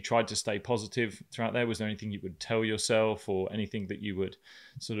in which you tried to stay positive throughout there? Was there anything you would tell yourself, or anything that you would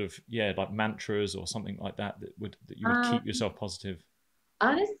sort of, like mantras or something like that that you would keep yourself positive?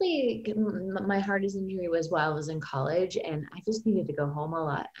 Honestly, my hardest injury was while I was in college, and I just needed to go home a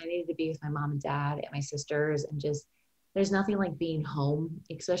lot. I needed to be with my mom and dad and my sisters, and just, there's nothing like being home,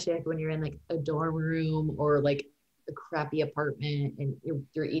 especially like when you're in like a dorm room or like a crappy apartment and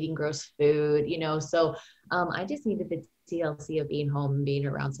you're eating gross food, So I just needed the TLC of being home and being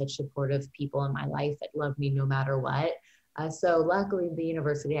around such supportive people in my life that loved me no matter what. So luckily, the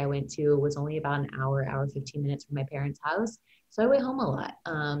university I went to was only about an hour 15 minutes from my parents' house. So I went home a lot.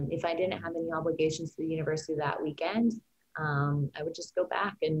 If I didn't have any obligations to the university that weekend, I would just go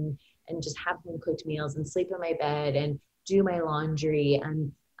back and just have home cooked meals and sleep in my bed and do my laundry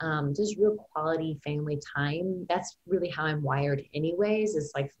and just real quality family time. That's really how I'm wired anyways.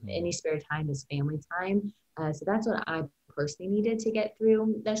 It's like any spare time is family time. So that's what I personally needed to get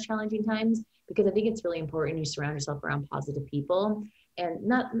through those challenging times, because I think it's really important you surround yourself around positive people. And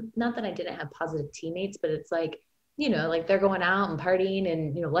not that I didn't have positive teammates, but it's like, like they're going out and partying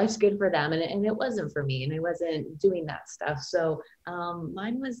and, life's good for them. And it wasn't for me, and I wasn't doing that stuff. So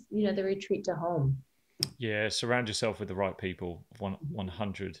mine was, the retreat to home. Yeah, surround yourself with the right people.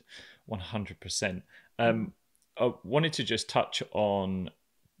 100%. I wanted to just touch on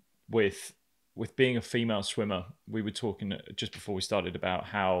with being a female swimmer. We were talking just before we started about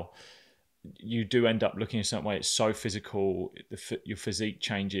how you do end up looking a certain way. It's so physical, your physique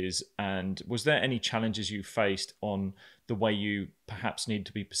changes. And was there any challenges you faced on the way you perhaps need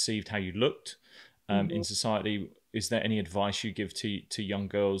to be perceived, how you looked in society? Is there any advice you give to young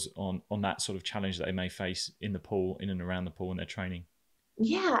girls on that sort of challenge that they may face in the pool, in and around the pool in their training?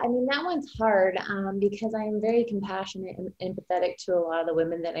 Yeah, I mean, that one's hard because I am very compassionate and empathetic to a lot of the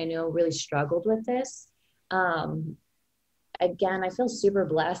women that I know really struggled with this. Again, I feel super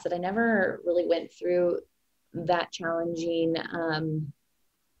blessed that I never really went through that challenging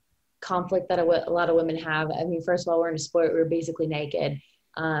conflict that a lot of women have. I mean, first of all, we're in a sport, we're basically naked,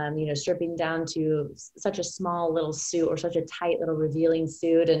 stripping down to such a small little suit, or such a tight little revealing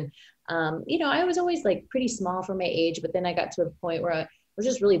suit. And, I was always like pretty small for my age, but then I got to a point where I was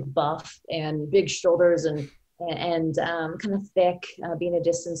just really buff and big shoulders and kind of thick. Being a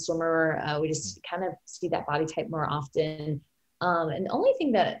distance swimmer, we just kind of see that body type more often. And the only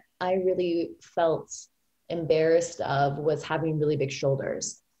thing that I really felt embarrassed of was having really big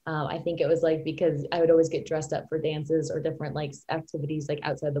shoulders. I think it was like, because I would always get dressed up for dances or different like activities, like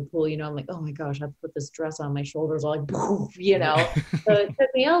outside the pool, I'm like, oh my gosh, I have to put this dress on, my shoulders are like, poof, So it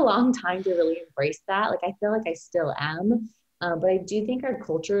took me a long time to really embrace that. Like, I feel like I still am. But I do think our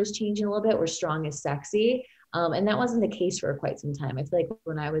culture is changing a little bit, where strong is sexy. And that wasn't the case for quite some time. I feel like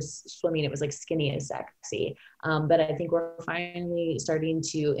when I was swimming, it was like skinny is sexy. But I think we're finally starting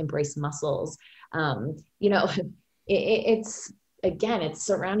to embrace muscles. It's, again, it's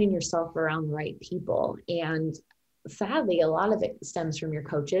surrounding yourself around the right people. And sadly, a lot of it stems from your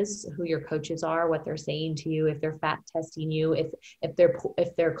coaches, who your coaches are, what they're saying to you, if they're fat testing you, if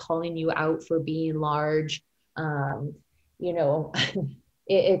they're calling you out for being large.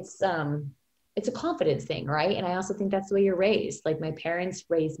 It's a confidence thing, right? And I also think that's the way you're raised. Like, my parents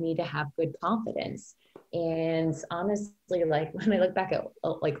raised me to have good confidence. And honestly, like, when I look back at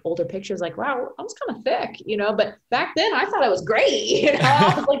like older pictures, like, wow, I was kind of thick, but back then I thought I was great,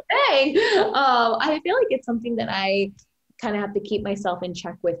 I was like, dang. I feel like it's something that I kind of have to keep myself in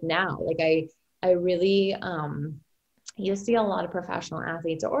check with now. Like, I really, you see a lot of professional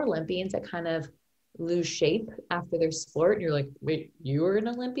athletes or Olympians that kind of lose shape after their sport, and you're like, wait, you were an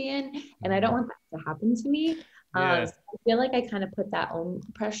Olympian? And I don't want that to happen to me. Yeah. So I feel like I kind of put that own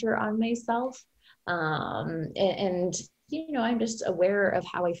pressure on myself. And I'm just aware of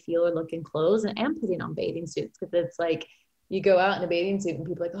how I feel or look in clothes, and am putting on bathing suits, because it's like, you go out in a bathing suit and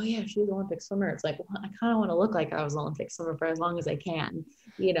people are like, oh yeah, she's an Olympic swimmer. It's like, well, I kind of want to look like I was an Olympic swimmer for as long as I can,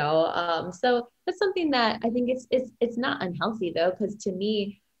 you know? So that's something that I think it's not unhealthy though. Cause to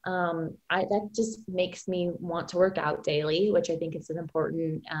me, that just makes me want to work out daily, which I think is an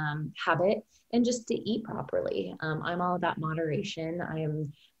important, habit, and just to eat properly. I'm all about moderation.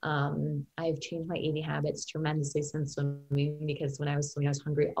 I've changed my eating habits tremendously since swimming, because when I was swimming, I was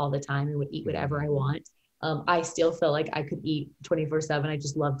hungry all the time and would eat whatever I want. I still feel like I could eat 24/7. I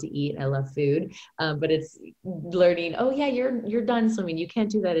just love to eat. I love food. But it's learning, oh yeah, you're done swimming. You can't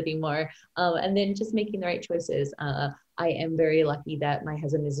do that anymore. And then just making the right choices. I am very lucky that my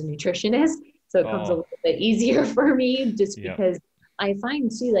husband is a nutritionist. So it comes a little bit easier for me, just because I find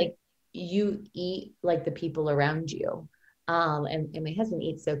too, like, you eat like the people around you. And my husband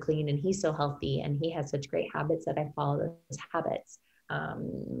eats so clean and he's so healthy and he has such great habits that I follow those habits.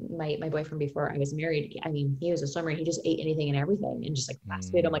 My boyfriend before I was married, I mean, he was a swimmer. He just ate anything and everything and just like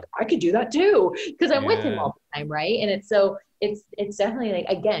fast food. I'm like, I could do that too, because I'm with him all the time, right? And it's definitely like,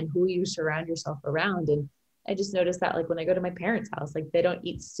 again, who you surround yourself around. And I just noticed that, like, when I go to my parents' house, like, they don't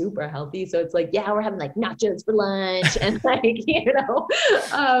eat super healthy. So it's like, yeah, we're having like nachos for lunch and like, you know,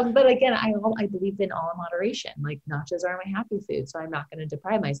 but again, I believe in all moderation. Like, nachos are my happy food, so I'm not going to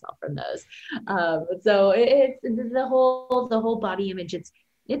deprive myself from those. So it's the whole body image. It's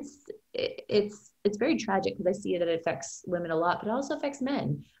very tragic, because I see that it affects women a lot, but it also affects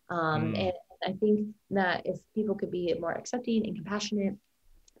men. And I think that if people could be more accepting and compassionate,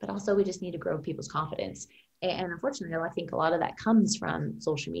 but also we just need to grow people's confidence. And unfortunately, I think a lot of that comes from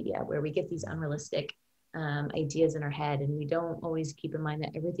social media, where we get these unrealistic ideas in our head, and we don't always keep in mind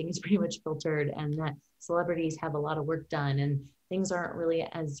that everything is pretty much filtered, and that celebrities have a lot of work done and things aren't really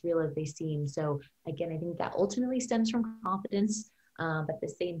as real as they seem. So again, I think that ultimately stems from confidence. But at the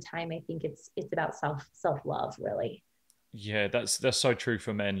same time, I think it's about self-love, really. Yeah, that's so true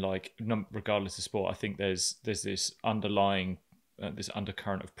for men. Like, regardless of sport, I think there's this underlying this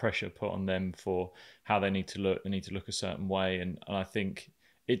undercurrent of pressure put on them for how they need to look. They need to look a certain way, and I think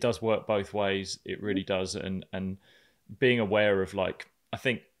it does work both ways. It really does. And being aware of, like, I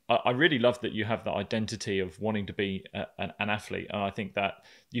think I really love that you have the identity of wanting to be an athlete, and I think that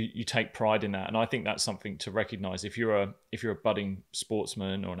you take pride in that. And I think that's something to recognize. If you're a budding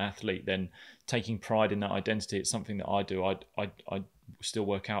sportsman or an athlete, then taking pride in that identity, it's something that I do. I still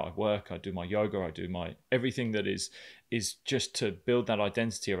work out. I do my yoga. I do my everything that is just to build that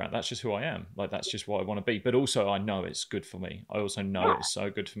identity around. That's just who I am. Like, that's just what I want to be. But also, I know it's good for me. I also know it's so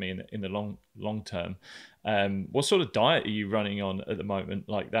good for me in the long term. What sort of diet are you running on at the moment,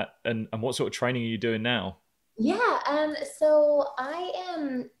 like that? And what sort of training are you doing now? Yeah. So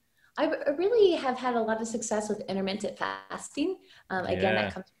I really have had a lot of success with intermittent fasting. Again, that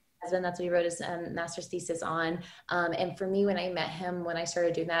Yeah. comes from my husband. That's what he wrote his master's thesis on. And for me, when I met him, when I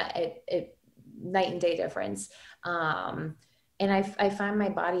started doing that, it night and day difference. Um, and I find my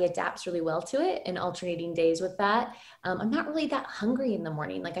body adapts really well to it, and alternating days with that. I'm not really that hungry in the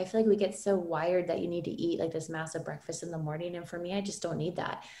morning. Like, I feel like we get so wired that you need to eat like this massive breakfast in the morning. And for me, I just don't need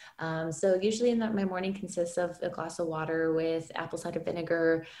that. So usually my morning consists of a glass of water with apple cider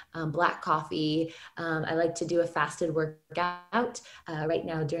vinegar, black coffee. I like to do a fasted workout. Right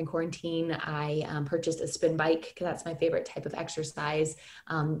now during quarantine, I purchased a spin bike, because that's my favorite type of exercise.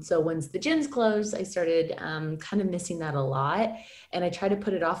 So once the gyms closed, I started kind of missing that a lot. And I tried to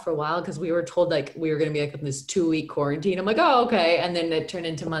put it off for a while, because we were told like we were going to be like in this 2-week quarantine. I'm like, oh, okay. And then it turned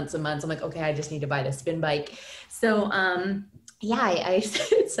into months and months. I'm like, okay, I just need to buy the spin bike. So, yeah, I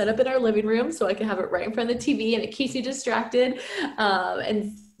set up in our living room so I can have it right in front of the TV and it keeps you distracted.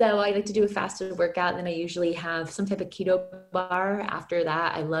 And so I like to do a fasted workout, and then I usually have some type of keto bar after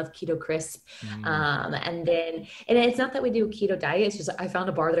that. I love keto crisp. And it's not that we do a keto diet. It's just I found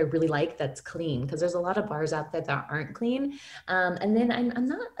a bar that I really like that's clean, because there's a lot of bars out there that aren't clean. And then I'm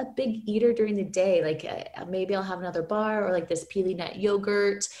not a big eater during the day. Like, maybe I'll have another bar or like this peely nut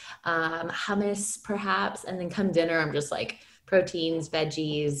yogurt, hummus perhaps. And then come dinner, I'm just like, proteins,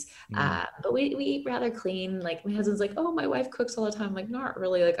 veggies. But we eat rather clean. Like, my husband's like, oh, my wife cooks all the time. I'm like, not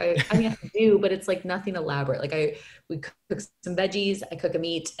really. Like, I mean, I do, but it's like nothing elaborate. Like, we cook some veggies, I cook a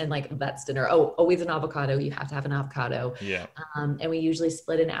meat, and like that's dinner. Oh, always an avocado. You have to have an avocado. Yeah. And we usually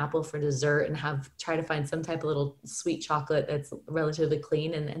split an apple for dessert and try to find some type of little sweet chocolate that's relatively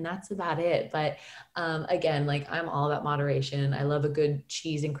clean. And that's about it. But again, like, I'm all about moderation. I love a good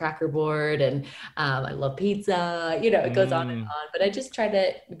cheese and cracker board, and I love pizza, it goes on and on, but I just try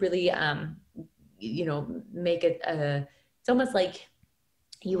to really, make it, it's almost like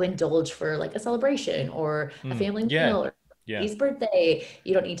you indulge for like a celebration or a family meal or his birthday.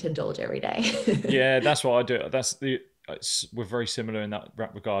 You don't need to indulge every day. Yeah, that's what I do. we're very similar in that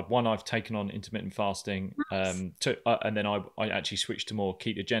regard. One, I've taken on intermittent fasting, Nice. and then I actually switched to more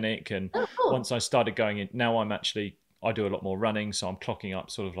ketogenic. And Oh, cool. once I started going in, now I do a lot more running, so I'm clocking up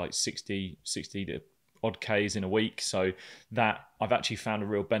sort of like 60 to odd Ks in a week. So that I've actually found a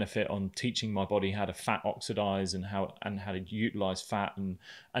real benefit on teaching my body how to fat oxidize and how to utilize fat, and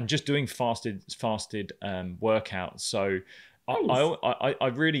just doing fasted workouts. So Nice. I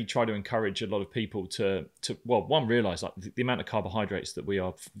really try to encourage a lot of people to well, one, realize like the amount of carbohydrates that we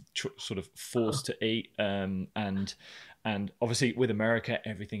are sort of forced to eat, and obviously with America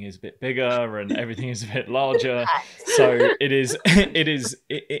everything is a bit bigger and everything is a bit larger, so it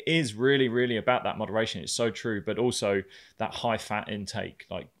is really about that moderation. It's so true, but also that high fat intake,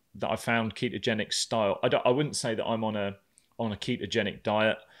 like that I found ketogenic style. I wouldn't say that I'm on a ketogenic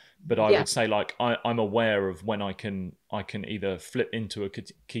diet, but I Yeah. would say like I'm aware of when I can either flip into a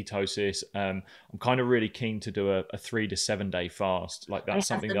ketosis. I'm kind of really keen to do a 3 to 7 day fast. Like My that's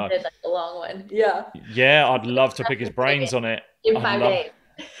something husband that did like a long one. Yeah. yeah, I'd love to pick his brains on it. In I'd five love, days.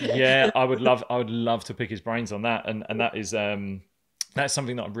 yeah, I would love to pick his brains on that. And that is that's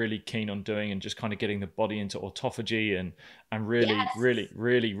something that I'm really keen on doing, and just kind of getting the body into autophagy, and Yes.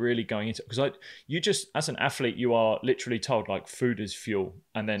 really going into, because you just, as an athlete, you are literally told like food is fuel,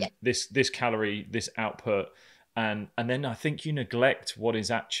 and Yeah. then this calorie, this output, and then I think you neglect what is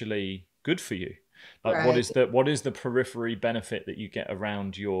actually good for you. Like Right. what is the periphery benefit that you get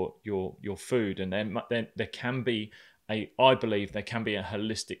around your food. And then there can be I believe there can be a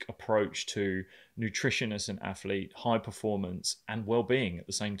holistic approach to nutrition as an athlete, high performance, and well-being at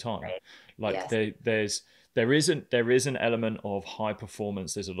the same time. Right. Like Yes. there is an element of high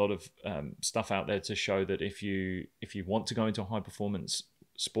performance. There's a lot of stuff out there to show that if you want to go into a high performance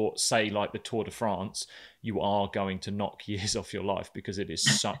sport, say like the Tour de France, you are going to knock years off your life, because it is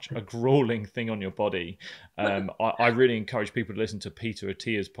such a grueling thing on your body. I really encourage people to listen to Peter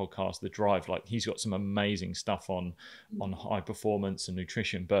Attia's podcast, The Drive. Like he's got some amazing stuff on high performance and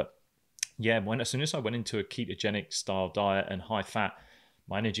nutrition. But yeah, as soon as I went into a ketogenic style diet and high fat,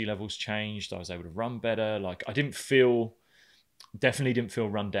 my energy levels changed. I was able to run better. Like I definitely didn't feel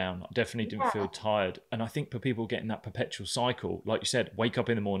run down. I definitely didn't feel Yeah. tired. And I think for people getting that perpetual cycle, like you said, wake up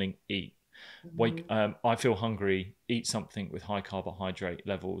in the morning, eat. Mhm. I feel hungry, eat something with high carbohydrate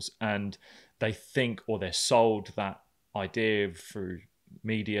levels, and they think, or they're sold that idea through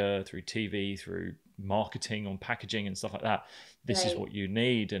media, through TV, through marketing on packaging and stuff like that. This is Right. what you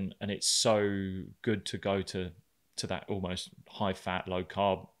need, and it's so good to go to that almost high fat, low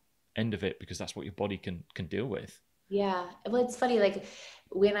carb end of it, because that's what your body can deal with. Yeah. Well, it's funny. Like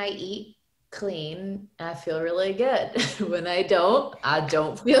when I eat clean, I feel really good. When I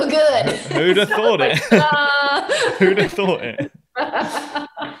don't feel good. Who'd have So it's thought like, it? Who'd have thought it?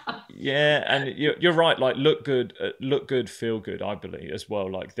 Yeah, and you're right. Like look good, feel good. I believe as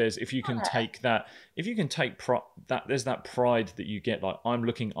well. Like there's, if you can take that, if you can take that, there's that pride that you get. Like I'm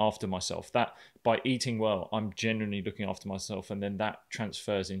looking after myself. That by eating well, I'm genuinely looking after myself, and then that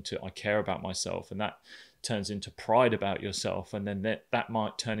transfers into I care about myself, and that turns into pride about yourself, and then that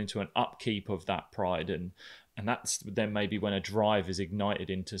might turn into an upkeep of that pride, and that's then maybe when a drive is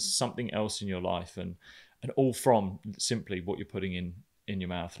ignited into something else in your life, and all from simply what you're putting in your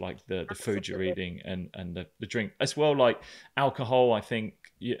mouth, like the food you're Absolutely. eating, and the drink as well. Like alcohol, I think,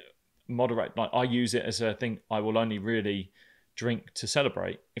 yeah, moderate. Like I use it as a thing. I will only really drink to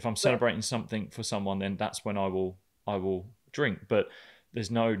celebrate. If I'm Right. celebrating something for someone, then that's when I will drink. But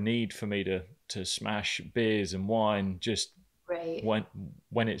there's no need for me to smash beers and wine just Right.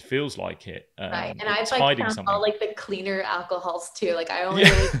 when it feels like it. Right. And I've It's like hiding found all something. like the cleaner alcohols too. Like I only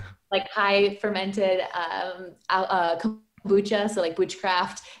really Yeah. like high fermented kombucha, so like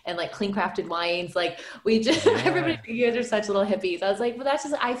Bushcraft and like clean crafted wines. Like we just everybody, Yeah. you guys are such little hippies. I was like, well, that's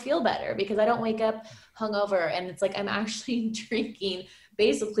just I feel better because I don't wake up hungover, and it's like I'm actually drinking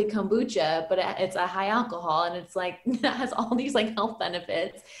basically kombucha, but it's a high alcohol, and it's like that has all these like health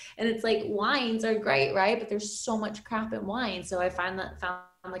benefits. And it's like wines are great, right? But there's so much crap in wine. So I found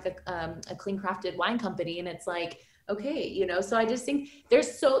like a clean crafted wine company, and it's like, okay, so I just think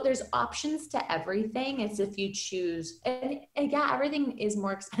there's options to everything. It's if you choose, and yeah, everything is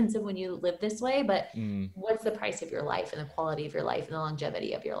more expensive when you live this way, but Mm. what's the price of your life and the quality of your life and the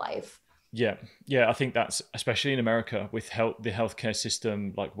longevity of your life? Yeah, yeah, I think that's especially in America with the healthcare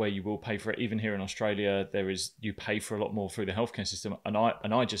system, like where you will pay for it. Even here in Australia, you pay for a lot more through the healthcare system, and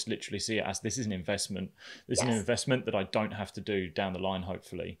I just literally see it as this is an investment. This is an Yes. investment that I don't have to do down the line.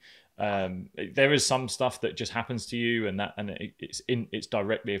 Hopefully, there is some stuff that just happens to you, and it's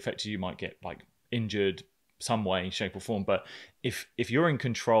directly affected you. You might get like injured some way, shape, or form. But if you're in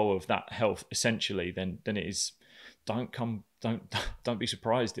control of that health, essentially, then it is don't don't be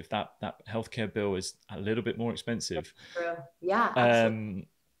surprised if that healthcare bill is a little bit more expensive. True. Yeah, absolutely. Um,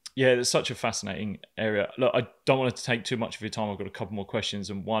 yeah, it's such a fascinating area. Look, I don't want to take too much of your time. I've got a couple more questions,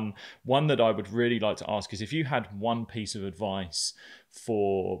 and one that I would really like to ask is if you had one piece of advice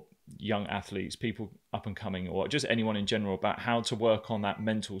for young athletes, people up and coming, or just anyone in general about how to work on that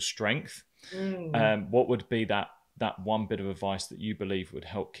mental strength, what would be that one bit of advice that you believe would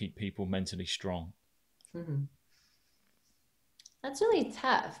help keep people mentally strong? Mhm. That's really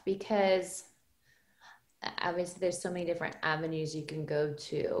tough because obviously there's so many different avenues you can go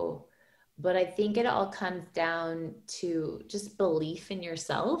to, but I think it all comes down to just belief in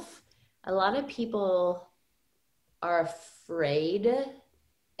yourself. A lot of people are afraid,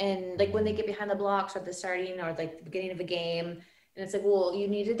 and like when they get behind the blocks or the starting or like the beginning of a game, and it's like, well, you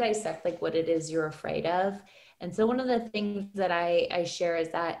need to dissect like what it is you're afraid of. And so one of the things that I share is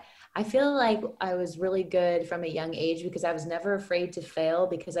that I feel like I was really good from a young age because I was never afraid to fail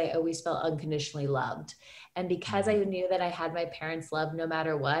because I always felt unconditionally loved. And because I knew that I had my parents' love no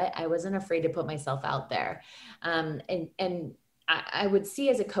matter what, I wasn't afraid to put myself out there. And I would see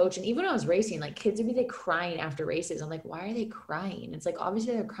as a coach, and even when I was racing, like kids would be like crying after races. I'm like, why are they crying? It's like,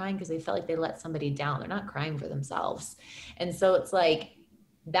 obviously they're crying because they felt like they let somebody down. They're not crying for themselves. And so it's like,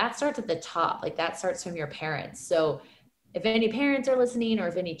 that starts at the top. Like that starts from your parents. So if any parents are listening or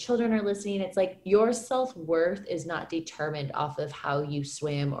if any children are listening, it's like your self-worth is not determined off of how you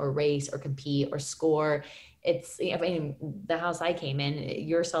swim or race or compete or score. It's, I mean, the house I came in,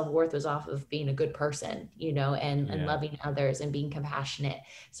 your self-worth was off of being a good person, you know, and Yeah, loving others and being compassionate.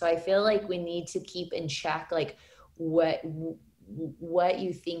 So I feel like we need to keep in check like what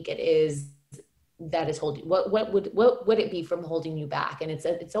you think it is that is holding, what would it be from holding you back? And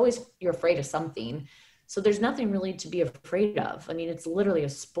it's always, you're afraid of something. So there's nothing really to be afraid of. I mean, it's literally a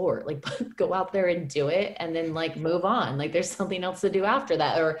sport. Like go out there and do it and then like move on. Like there's something else to do after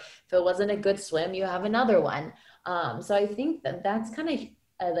that. Or if it wasn't a good swim, you have another one. So I think that that's kind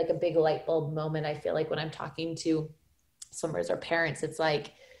of like a big light bulb moment. I feel like when I'm talking to swimmers or parents, it's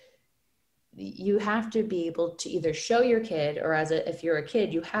like, you have to be able to either show your kid, or if you're a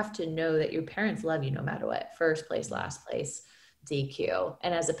kid, you have to know that your parents love you no matter what, first place, last place, DQ.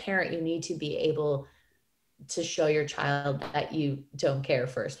 And as a parent, you need to be able to show your child that you don't care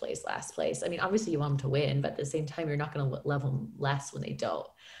first place, last place. I mean, obviously you want them to win, but at the same time, you're not going to love them less when they don't.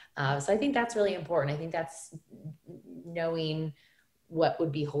 So I think that's really important. I think that's knowing what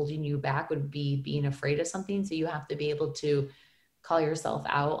would be holding you back would be being afraid of something. So you have to be able to call yourself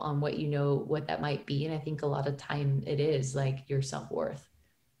out on what you know what that might be. And I think a lot of time it is like your self-worth.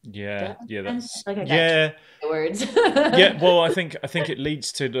 Does yeah, that make yeah. sense? That's Like I got yeah. two words. Yeah, well, I think it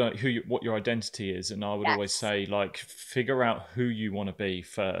leads to like what your identity is, and I would always Yes. say like figure out who you want to be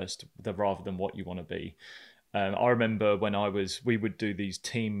first, rather than what you want to be. I remember when we would do these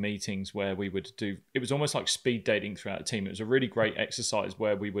team meetings where we would do. It was almost like speed dating throughout the team. It was a really great exercise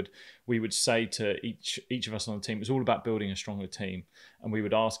where we would say to each of us on the team, it was all about building a stronger team, and we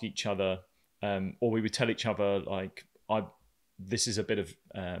would ask each other, or we would tell each other like, this is a bit of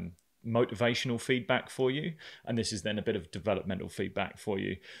motivational feedback for you, and this is then a bit of developmental feedback for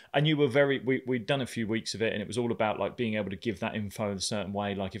you. And you were we'd done a few weeks of it, and it was all about like being able to give that info in a certain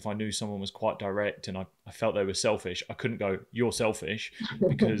way. Like if I knew someone was quite direct and I felt they were selfish, I couldn't go, you're selfish,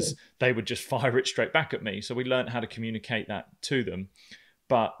 because they would just fire it straight back at me. So we learned how to communicate that to them.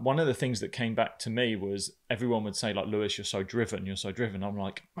 But one of the things that came back to me was everyone would say like, Lewis, you're so driven, you're so driven. I'm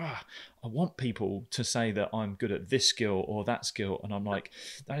like, I want people to say that I'm good at this skill or that skill. And I'm like,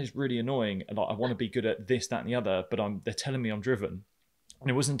 that is really annoying. Like, I want to be good at this, that, and the other, but they're telling me I'm driven. And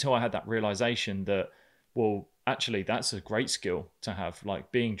it wasn't until I had that realization that, well, actually, that's a great skill to have.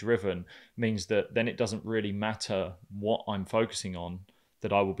 Like being driven means that then it doesn't really matter what I'm focusing on,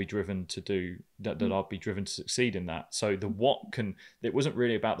 that I will be driven to do that I'll be driven to succeed in that. So it wasn't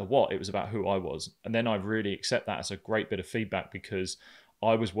really about the what, it was about who I was. And then I really accept that as a great bit of feedback, because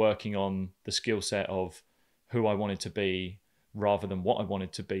I was working on the skill set of who I wanted to be rather than what I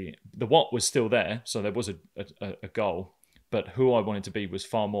wanted to be. The what was still there, so there was a goal, but who I wanted to be was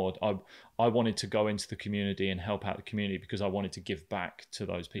far more. I wanted to go into the community and help out the community because I wanted to give back to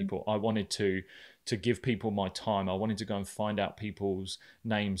those people. I wanted to give people my time. I wanted to go and find out people's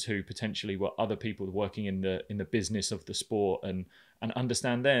names who potentially were other people working in the business of the sport, and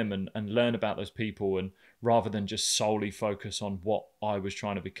understand them and learn about those people, and rather than just solely focus on what I was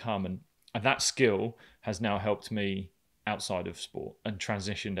trying to become. And that skill has now helped me outside of sport and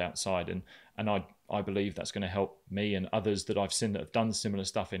transitioned outside, and I believe that's going to help me and others that I've seen that have done similar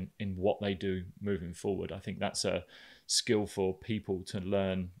stuff in what they do moving forward. I think that's a skill for people to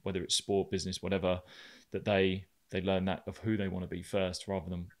learn, whether it's sport, business, whatever, that they they learn that of who they want to be first rather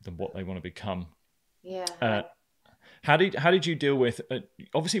than what they want to become. Yeah. How did you deal with?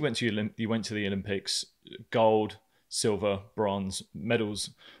 Obviously, you went to the Olympics, gold, silver, bronze,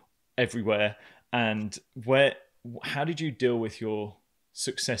 medals everywhere. And how did you deal with your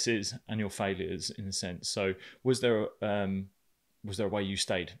successes and your failures in a sense? So was there a way you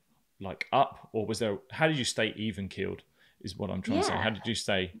stayed like up, or how did you stay even keeled is what I'm trying to say. How did you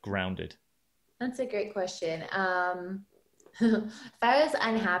stay grounded? That's a great question. If I was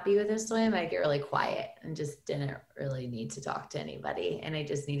unhappy with a swim, I'd get really quiet and just didn't really need to talk to anybody. And I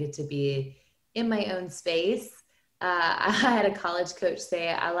just needed to be in my own space. I had a college coach say,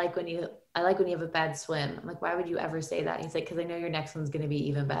 I like when you have a bad swim. I'm like, why would you ever say that? And he's like, because I know your next one's going to be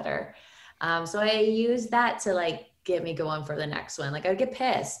even better. So I used that to like get me going for the next one. Like I would get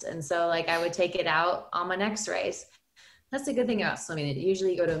pissed. And so like I would take it out on my next race. That's the good thing about swimming.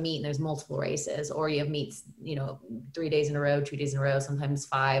 Usually you go to a meet and there's multiple races, or you have meets, 3 days in a row, 2 days in a row, sometimes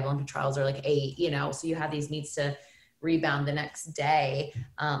 5. Olympic trials are like 8, so you have these meets to rebound the next day.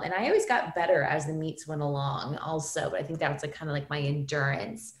 And I always got better as the meets went along also, but I think that was like kind of like my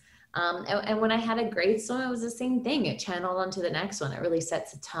endurance. And when I had a great swim, it was the same thing. It channeled onto the next one. It really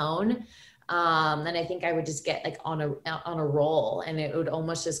sets a tone. And I think I would just get like on a roll, and it would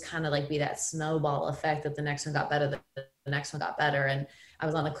almost just kind of like be that snowball effect that the next one got better, the next one got better. And I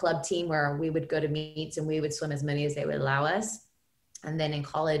was on a club team where we would go to meets and we would swim as many as they would allow us. And then in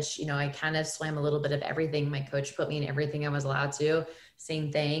college, I kind of swam a little bit of everything. My coach put me in everything I was allowed to,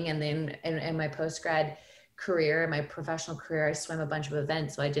 same thing. And then in my post-grad career, my professional career, I swam a bunch of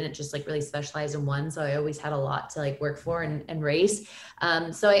events. So I didn't just like really specialize in one. So I always had a lot to like work for and race.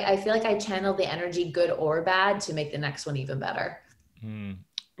 So I feel like I channeled the energy, good or bad, to make the next one even better.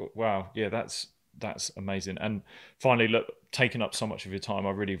 Wow. Yeah, that's amazing. And finally, look, taking up so much of your time,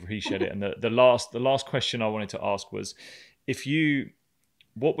 I really appreciate it. And the last question I wanted to ask was,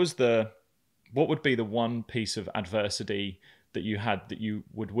 what would be the one piece of adversity that you had that you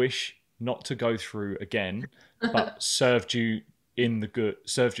would wish not to go through again, but served you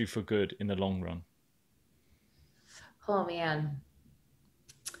for good in the long run? Oh man.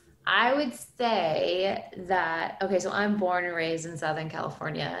 I would say that, okay, so I'm born and raised in Southern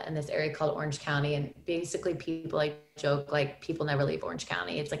California in this area called Orange County. And basically people like joke, like people never leave Orange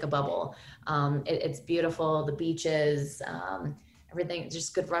County. It's like a bubble. It's beautiful. The beaches, everything,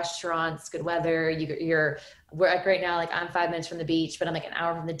 just good restaurants, good weather. We're like right now, like I'm 5 minutes from the beach, but I'm like an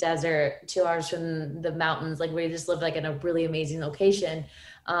hour from the desert, 2 hours from the mountains. Like we just live like in a really amazing location.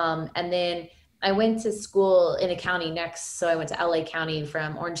 And then I went to school in a county next. So I went to LA County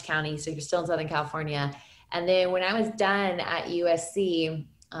from Orange County. So you're still in Southern California. And then when I was done at USC,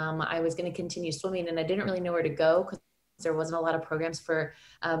 I was going to continue swimming, and I didn't really know where to go because there wasn't a lot of programs for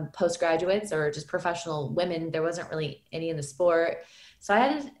postgraduates or just professional women. There wasn't really any in the sport. So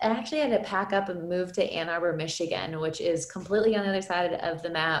I actually had to pack up and move to Ann Arbor, Michigan, which is completely on the other side of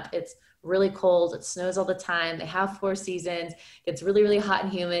the map. It's really cold. It snows all the time. They have 4 seasons. It gets really, really hot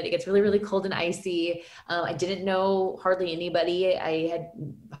and humid. It gets really, really cold and icy. I didn't know hardly anybody. I had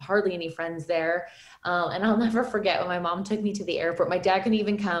hardly any friends there. And I'll never forget when my mom took me to the airport. My dad couldn't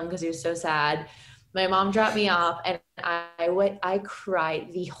even come because he was so sad. My mom dropped me off, and I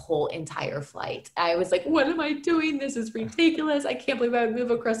cried the whole entire flight. I was like, what am I doing? This is ridiculous. I can't believe I would move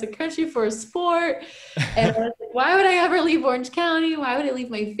across the country for a sport. And I was like, why would I ever leave Orange County? Why would I leave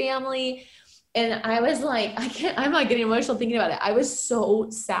my family? And I was like, I'm like getting emotional thinking about it. I was so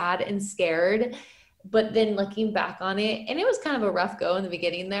sad and scared. But then looking back on it, and it was kind of a rough go in the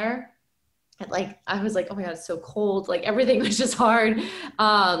beginning there. Like, I was like, oh my God, it's so cold. Like everything was just hard.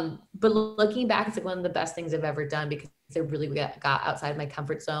 But looking back, it's like one of the best things I've ever done, because I really got outside my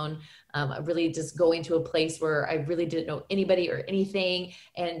comfort zone. I really just going to a place where I really didn't know anybody or anything,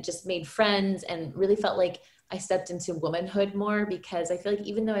 and just made friends, and really felt like I stepped into womanhood more, because I feel like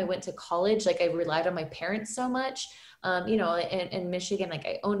even though I went to college, like I relied on my parents so much. In Michigan, like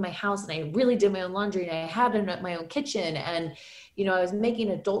I owned my house and I really did my own laundry, and I had my own kitchen, and, I was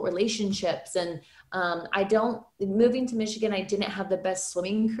making adult relationships, and moving to Michigan, I didn't have the best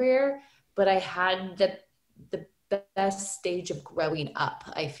swimming career, but I had the best stage of growing up.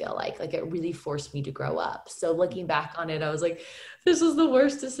 I feel like it really forced me to grow up. So looking back on it, I was like, this was the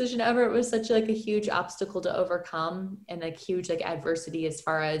worst decision ever. It was such like a huge obstacle to overcome, and like huge like adversity, as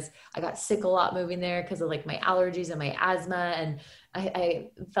far as I got sick a lot moving there because of like my allergies and my asthma. And I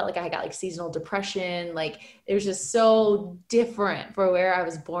felt like I got like seasonal depression. Like it was just so different for where I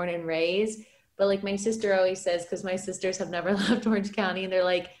was born and raised. But like my sister always says, because my sisters have never left Orange County, and they're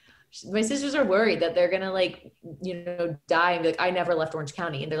like, my sisters are worried that they're gonna like, die and be like, I never left Orange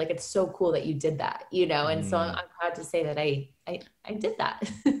County. And they're like, it's so cool that you did that, And so I'm proud to say that I did that.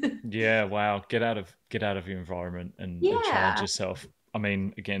 Yeah, wow. Get out of your environment and challenge Yeah. yourself. I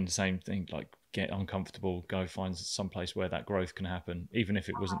mean, again, same thing, like get uncomfortable, go find some place where that growth can happen, even if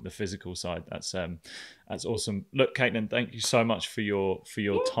it wasn't the physical side. That's awesome. Look, Kaitlin, thank you so much for your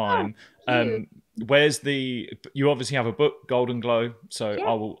Yeah. time. Thank you. Where's you obviously have a book, Golden Glow, so Yeah.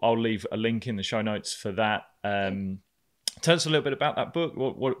 I'll leave a link in the show notes for that. Tell us a little bit about that book.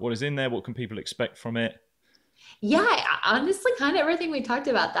 What is in there? What can people expect from it? Yeah, honestly, kind of everything we talked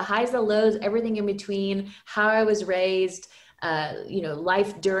about, the highs, the lows, everything in between, how I was raised,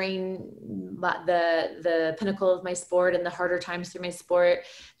 life during the pinnacle of my sport and the harder times through my sport,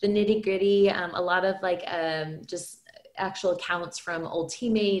 the nitty gritty, a lot of like just actual accounts from old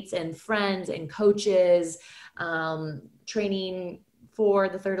teammates and friends and coaches, training for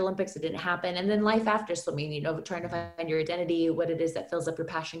the third Olympics. It didn't happen. And then life after swimming, trying to find your identity, what it is that fills up your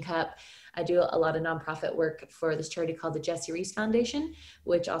passion cup. I do a lot of nonprofit work for this charity called the Jesse Reese Foundation,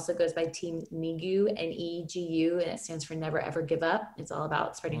 which also goes by Team NEGU, N-E-G-U, and it stands for Never Ever Give Up. It's all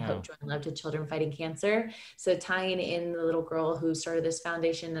about spreading hope, joy, and love to children fighting cancer. So tying in the little girl who started this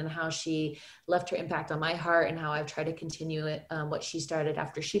foundation and how she left her impact on my heart and how I've tried to continue it, what she started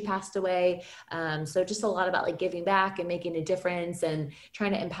after she passed away. So just a lot about like giving back and making a difference and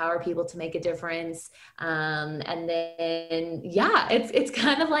trying to empower people to make a difference. And then, yeah, it's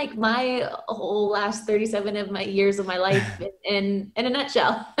kind of like my whole last 37 of my years of my life in a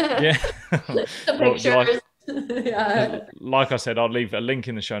nutshell. Yeah. The pictures. Yeah. Like I said, I'll leave a link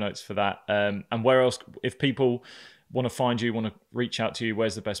in the show notes for that. And where else, if people want to find you, want to reach out to you,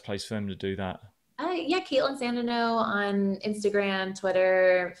 where's the best place for them to do that? Yeah, Kaitlin Sandeno on Instagram,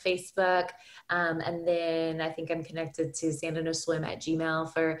 Twitter, Facebook. And then I think I'm connected to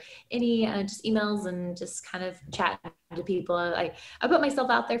sandenoswim@gmail for any just emails and just kind of chat to people. I put myself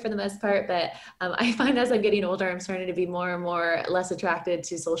out there for the most part, but I find as I'm getting older, I'm starting to be more and more less attracted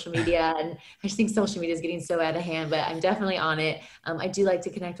to social media. And I just think social media is getting so out of hand, but I'm definitely on it. I do like to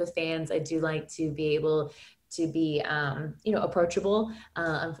connect with fans. I do like to be able to be, approachable.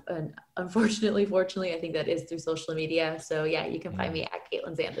 And unfortunately, fortunately, I think that is through social media. So yeah, you can find me at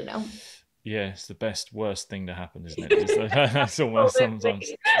Kaitlin Sandeno. Yeah, it's the best, worst thing to happen, isn't it? That's almost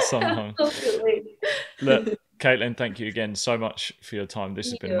sometimes. Absolutely. Look, Kaitlin, thank you again so much for your time. This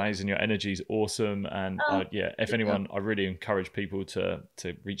has been amazing. Your energy is awesome. And if anyone, I really encourage people to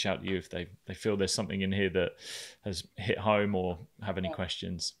reach out to you if they feel there's something in here that has hit home or have any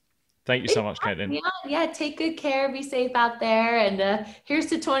questions. Thank you so much, Kaitlin. Yeah, take good care. Be safe out there. And here's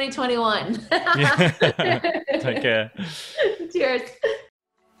to 2021. Yeah. Take care. Cheers.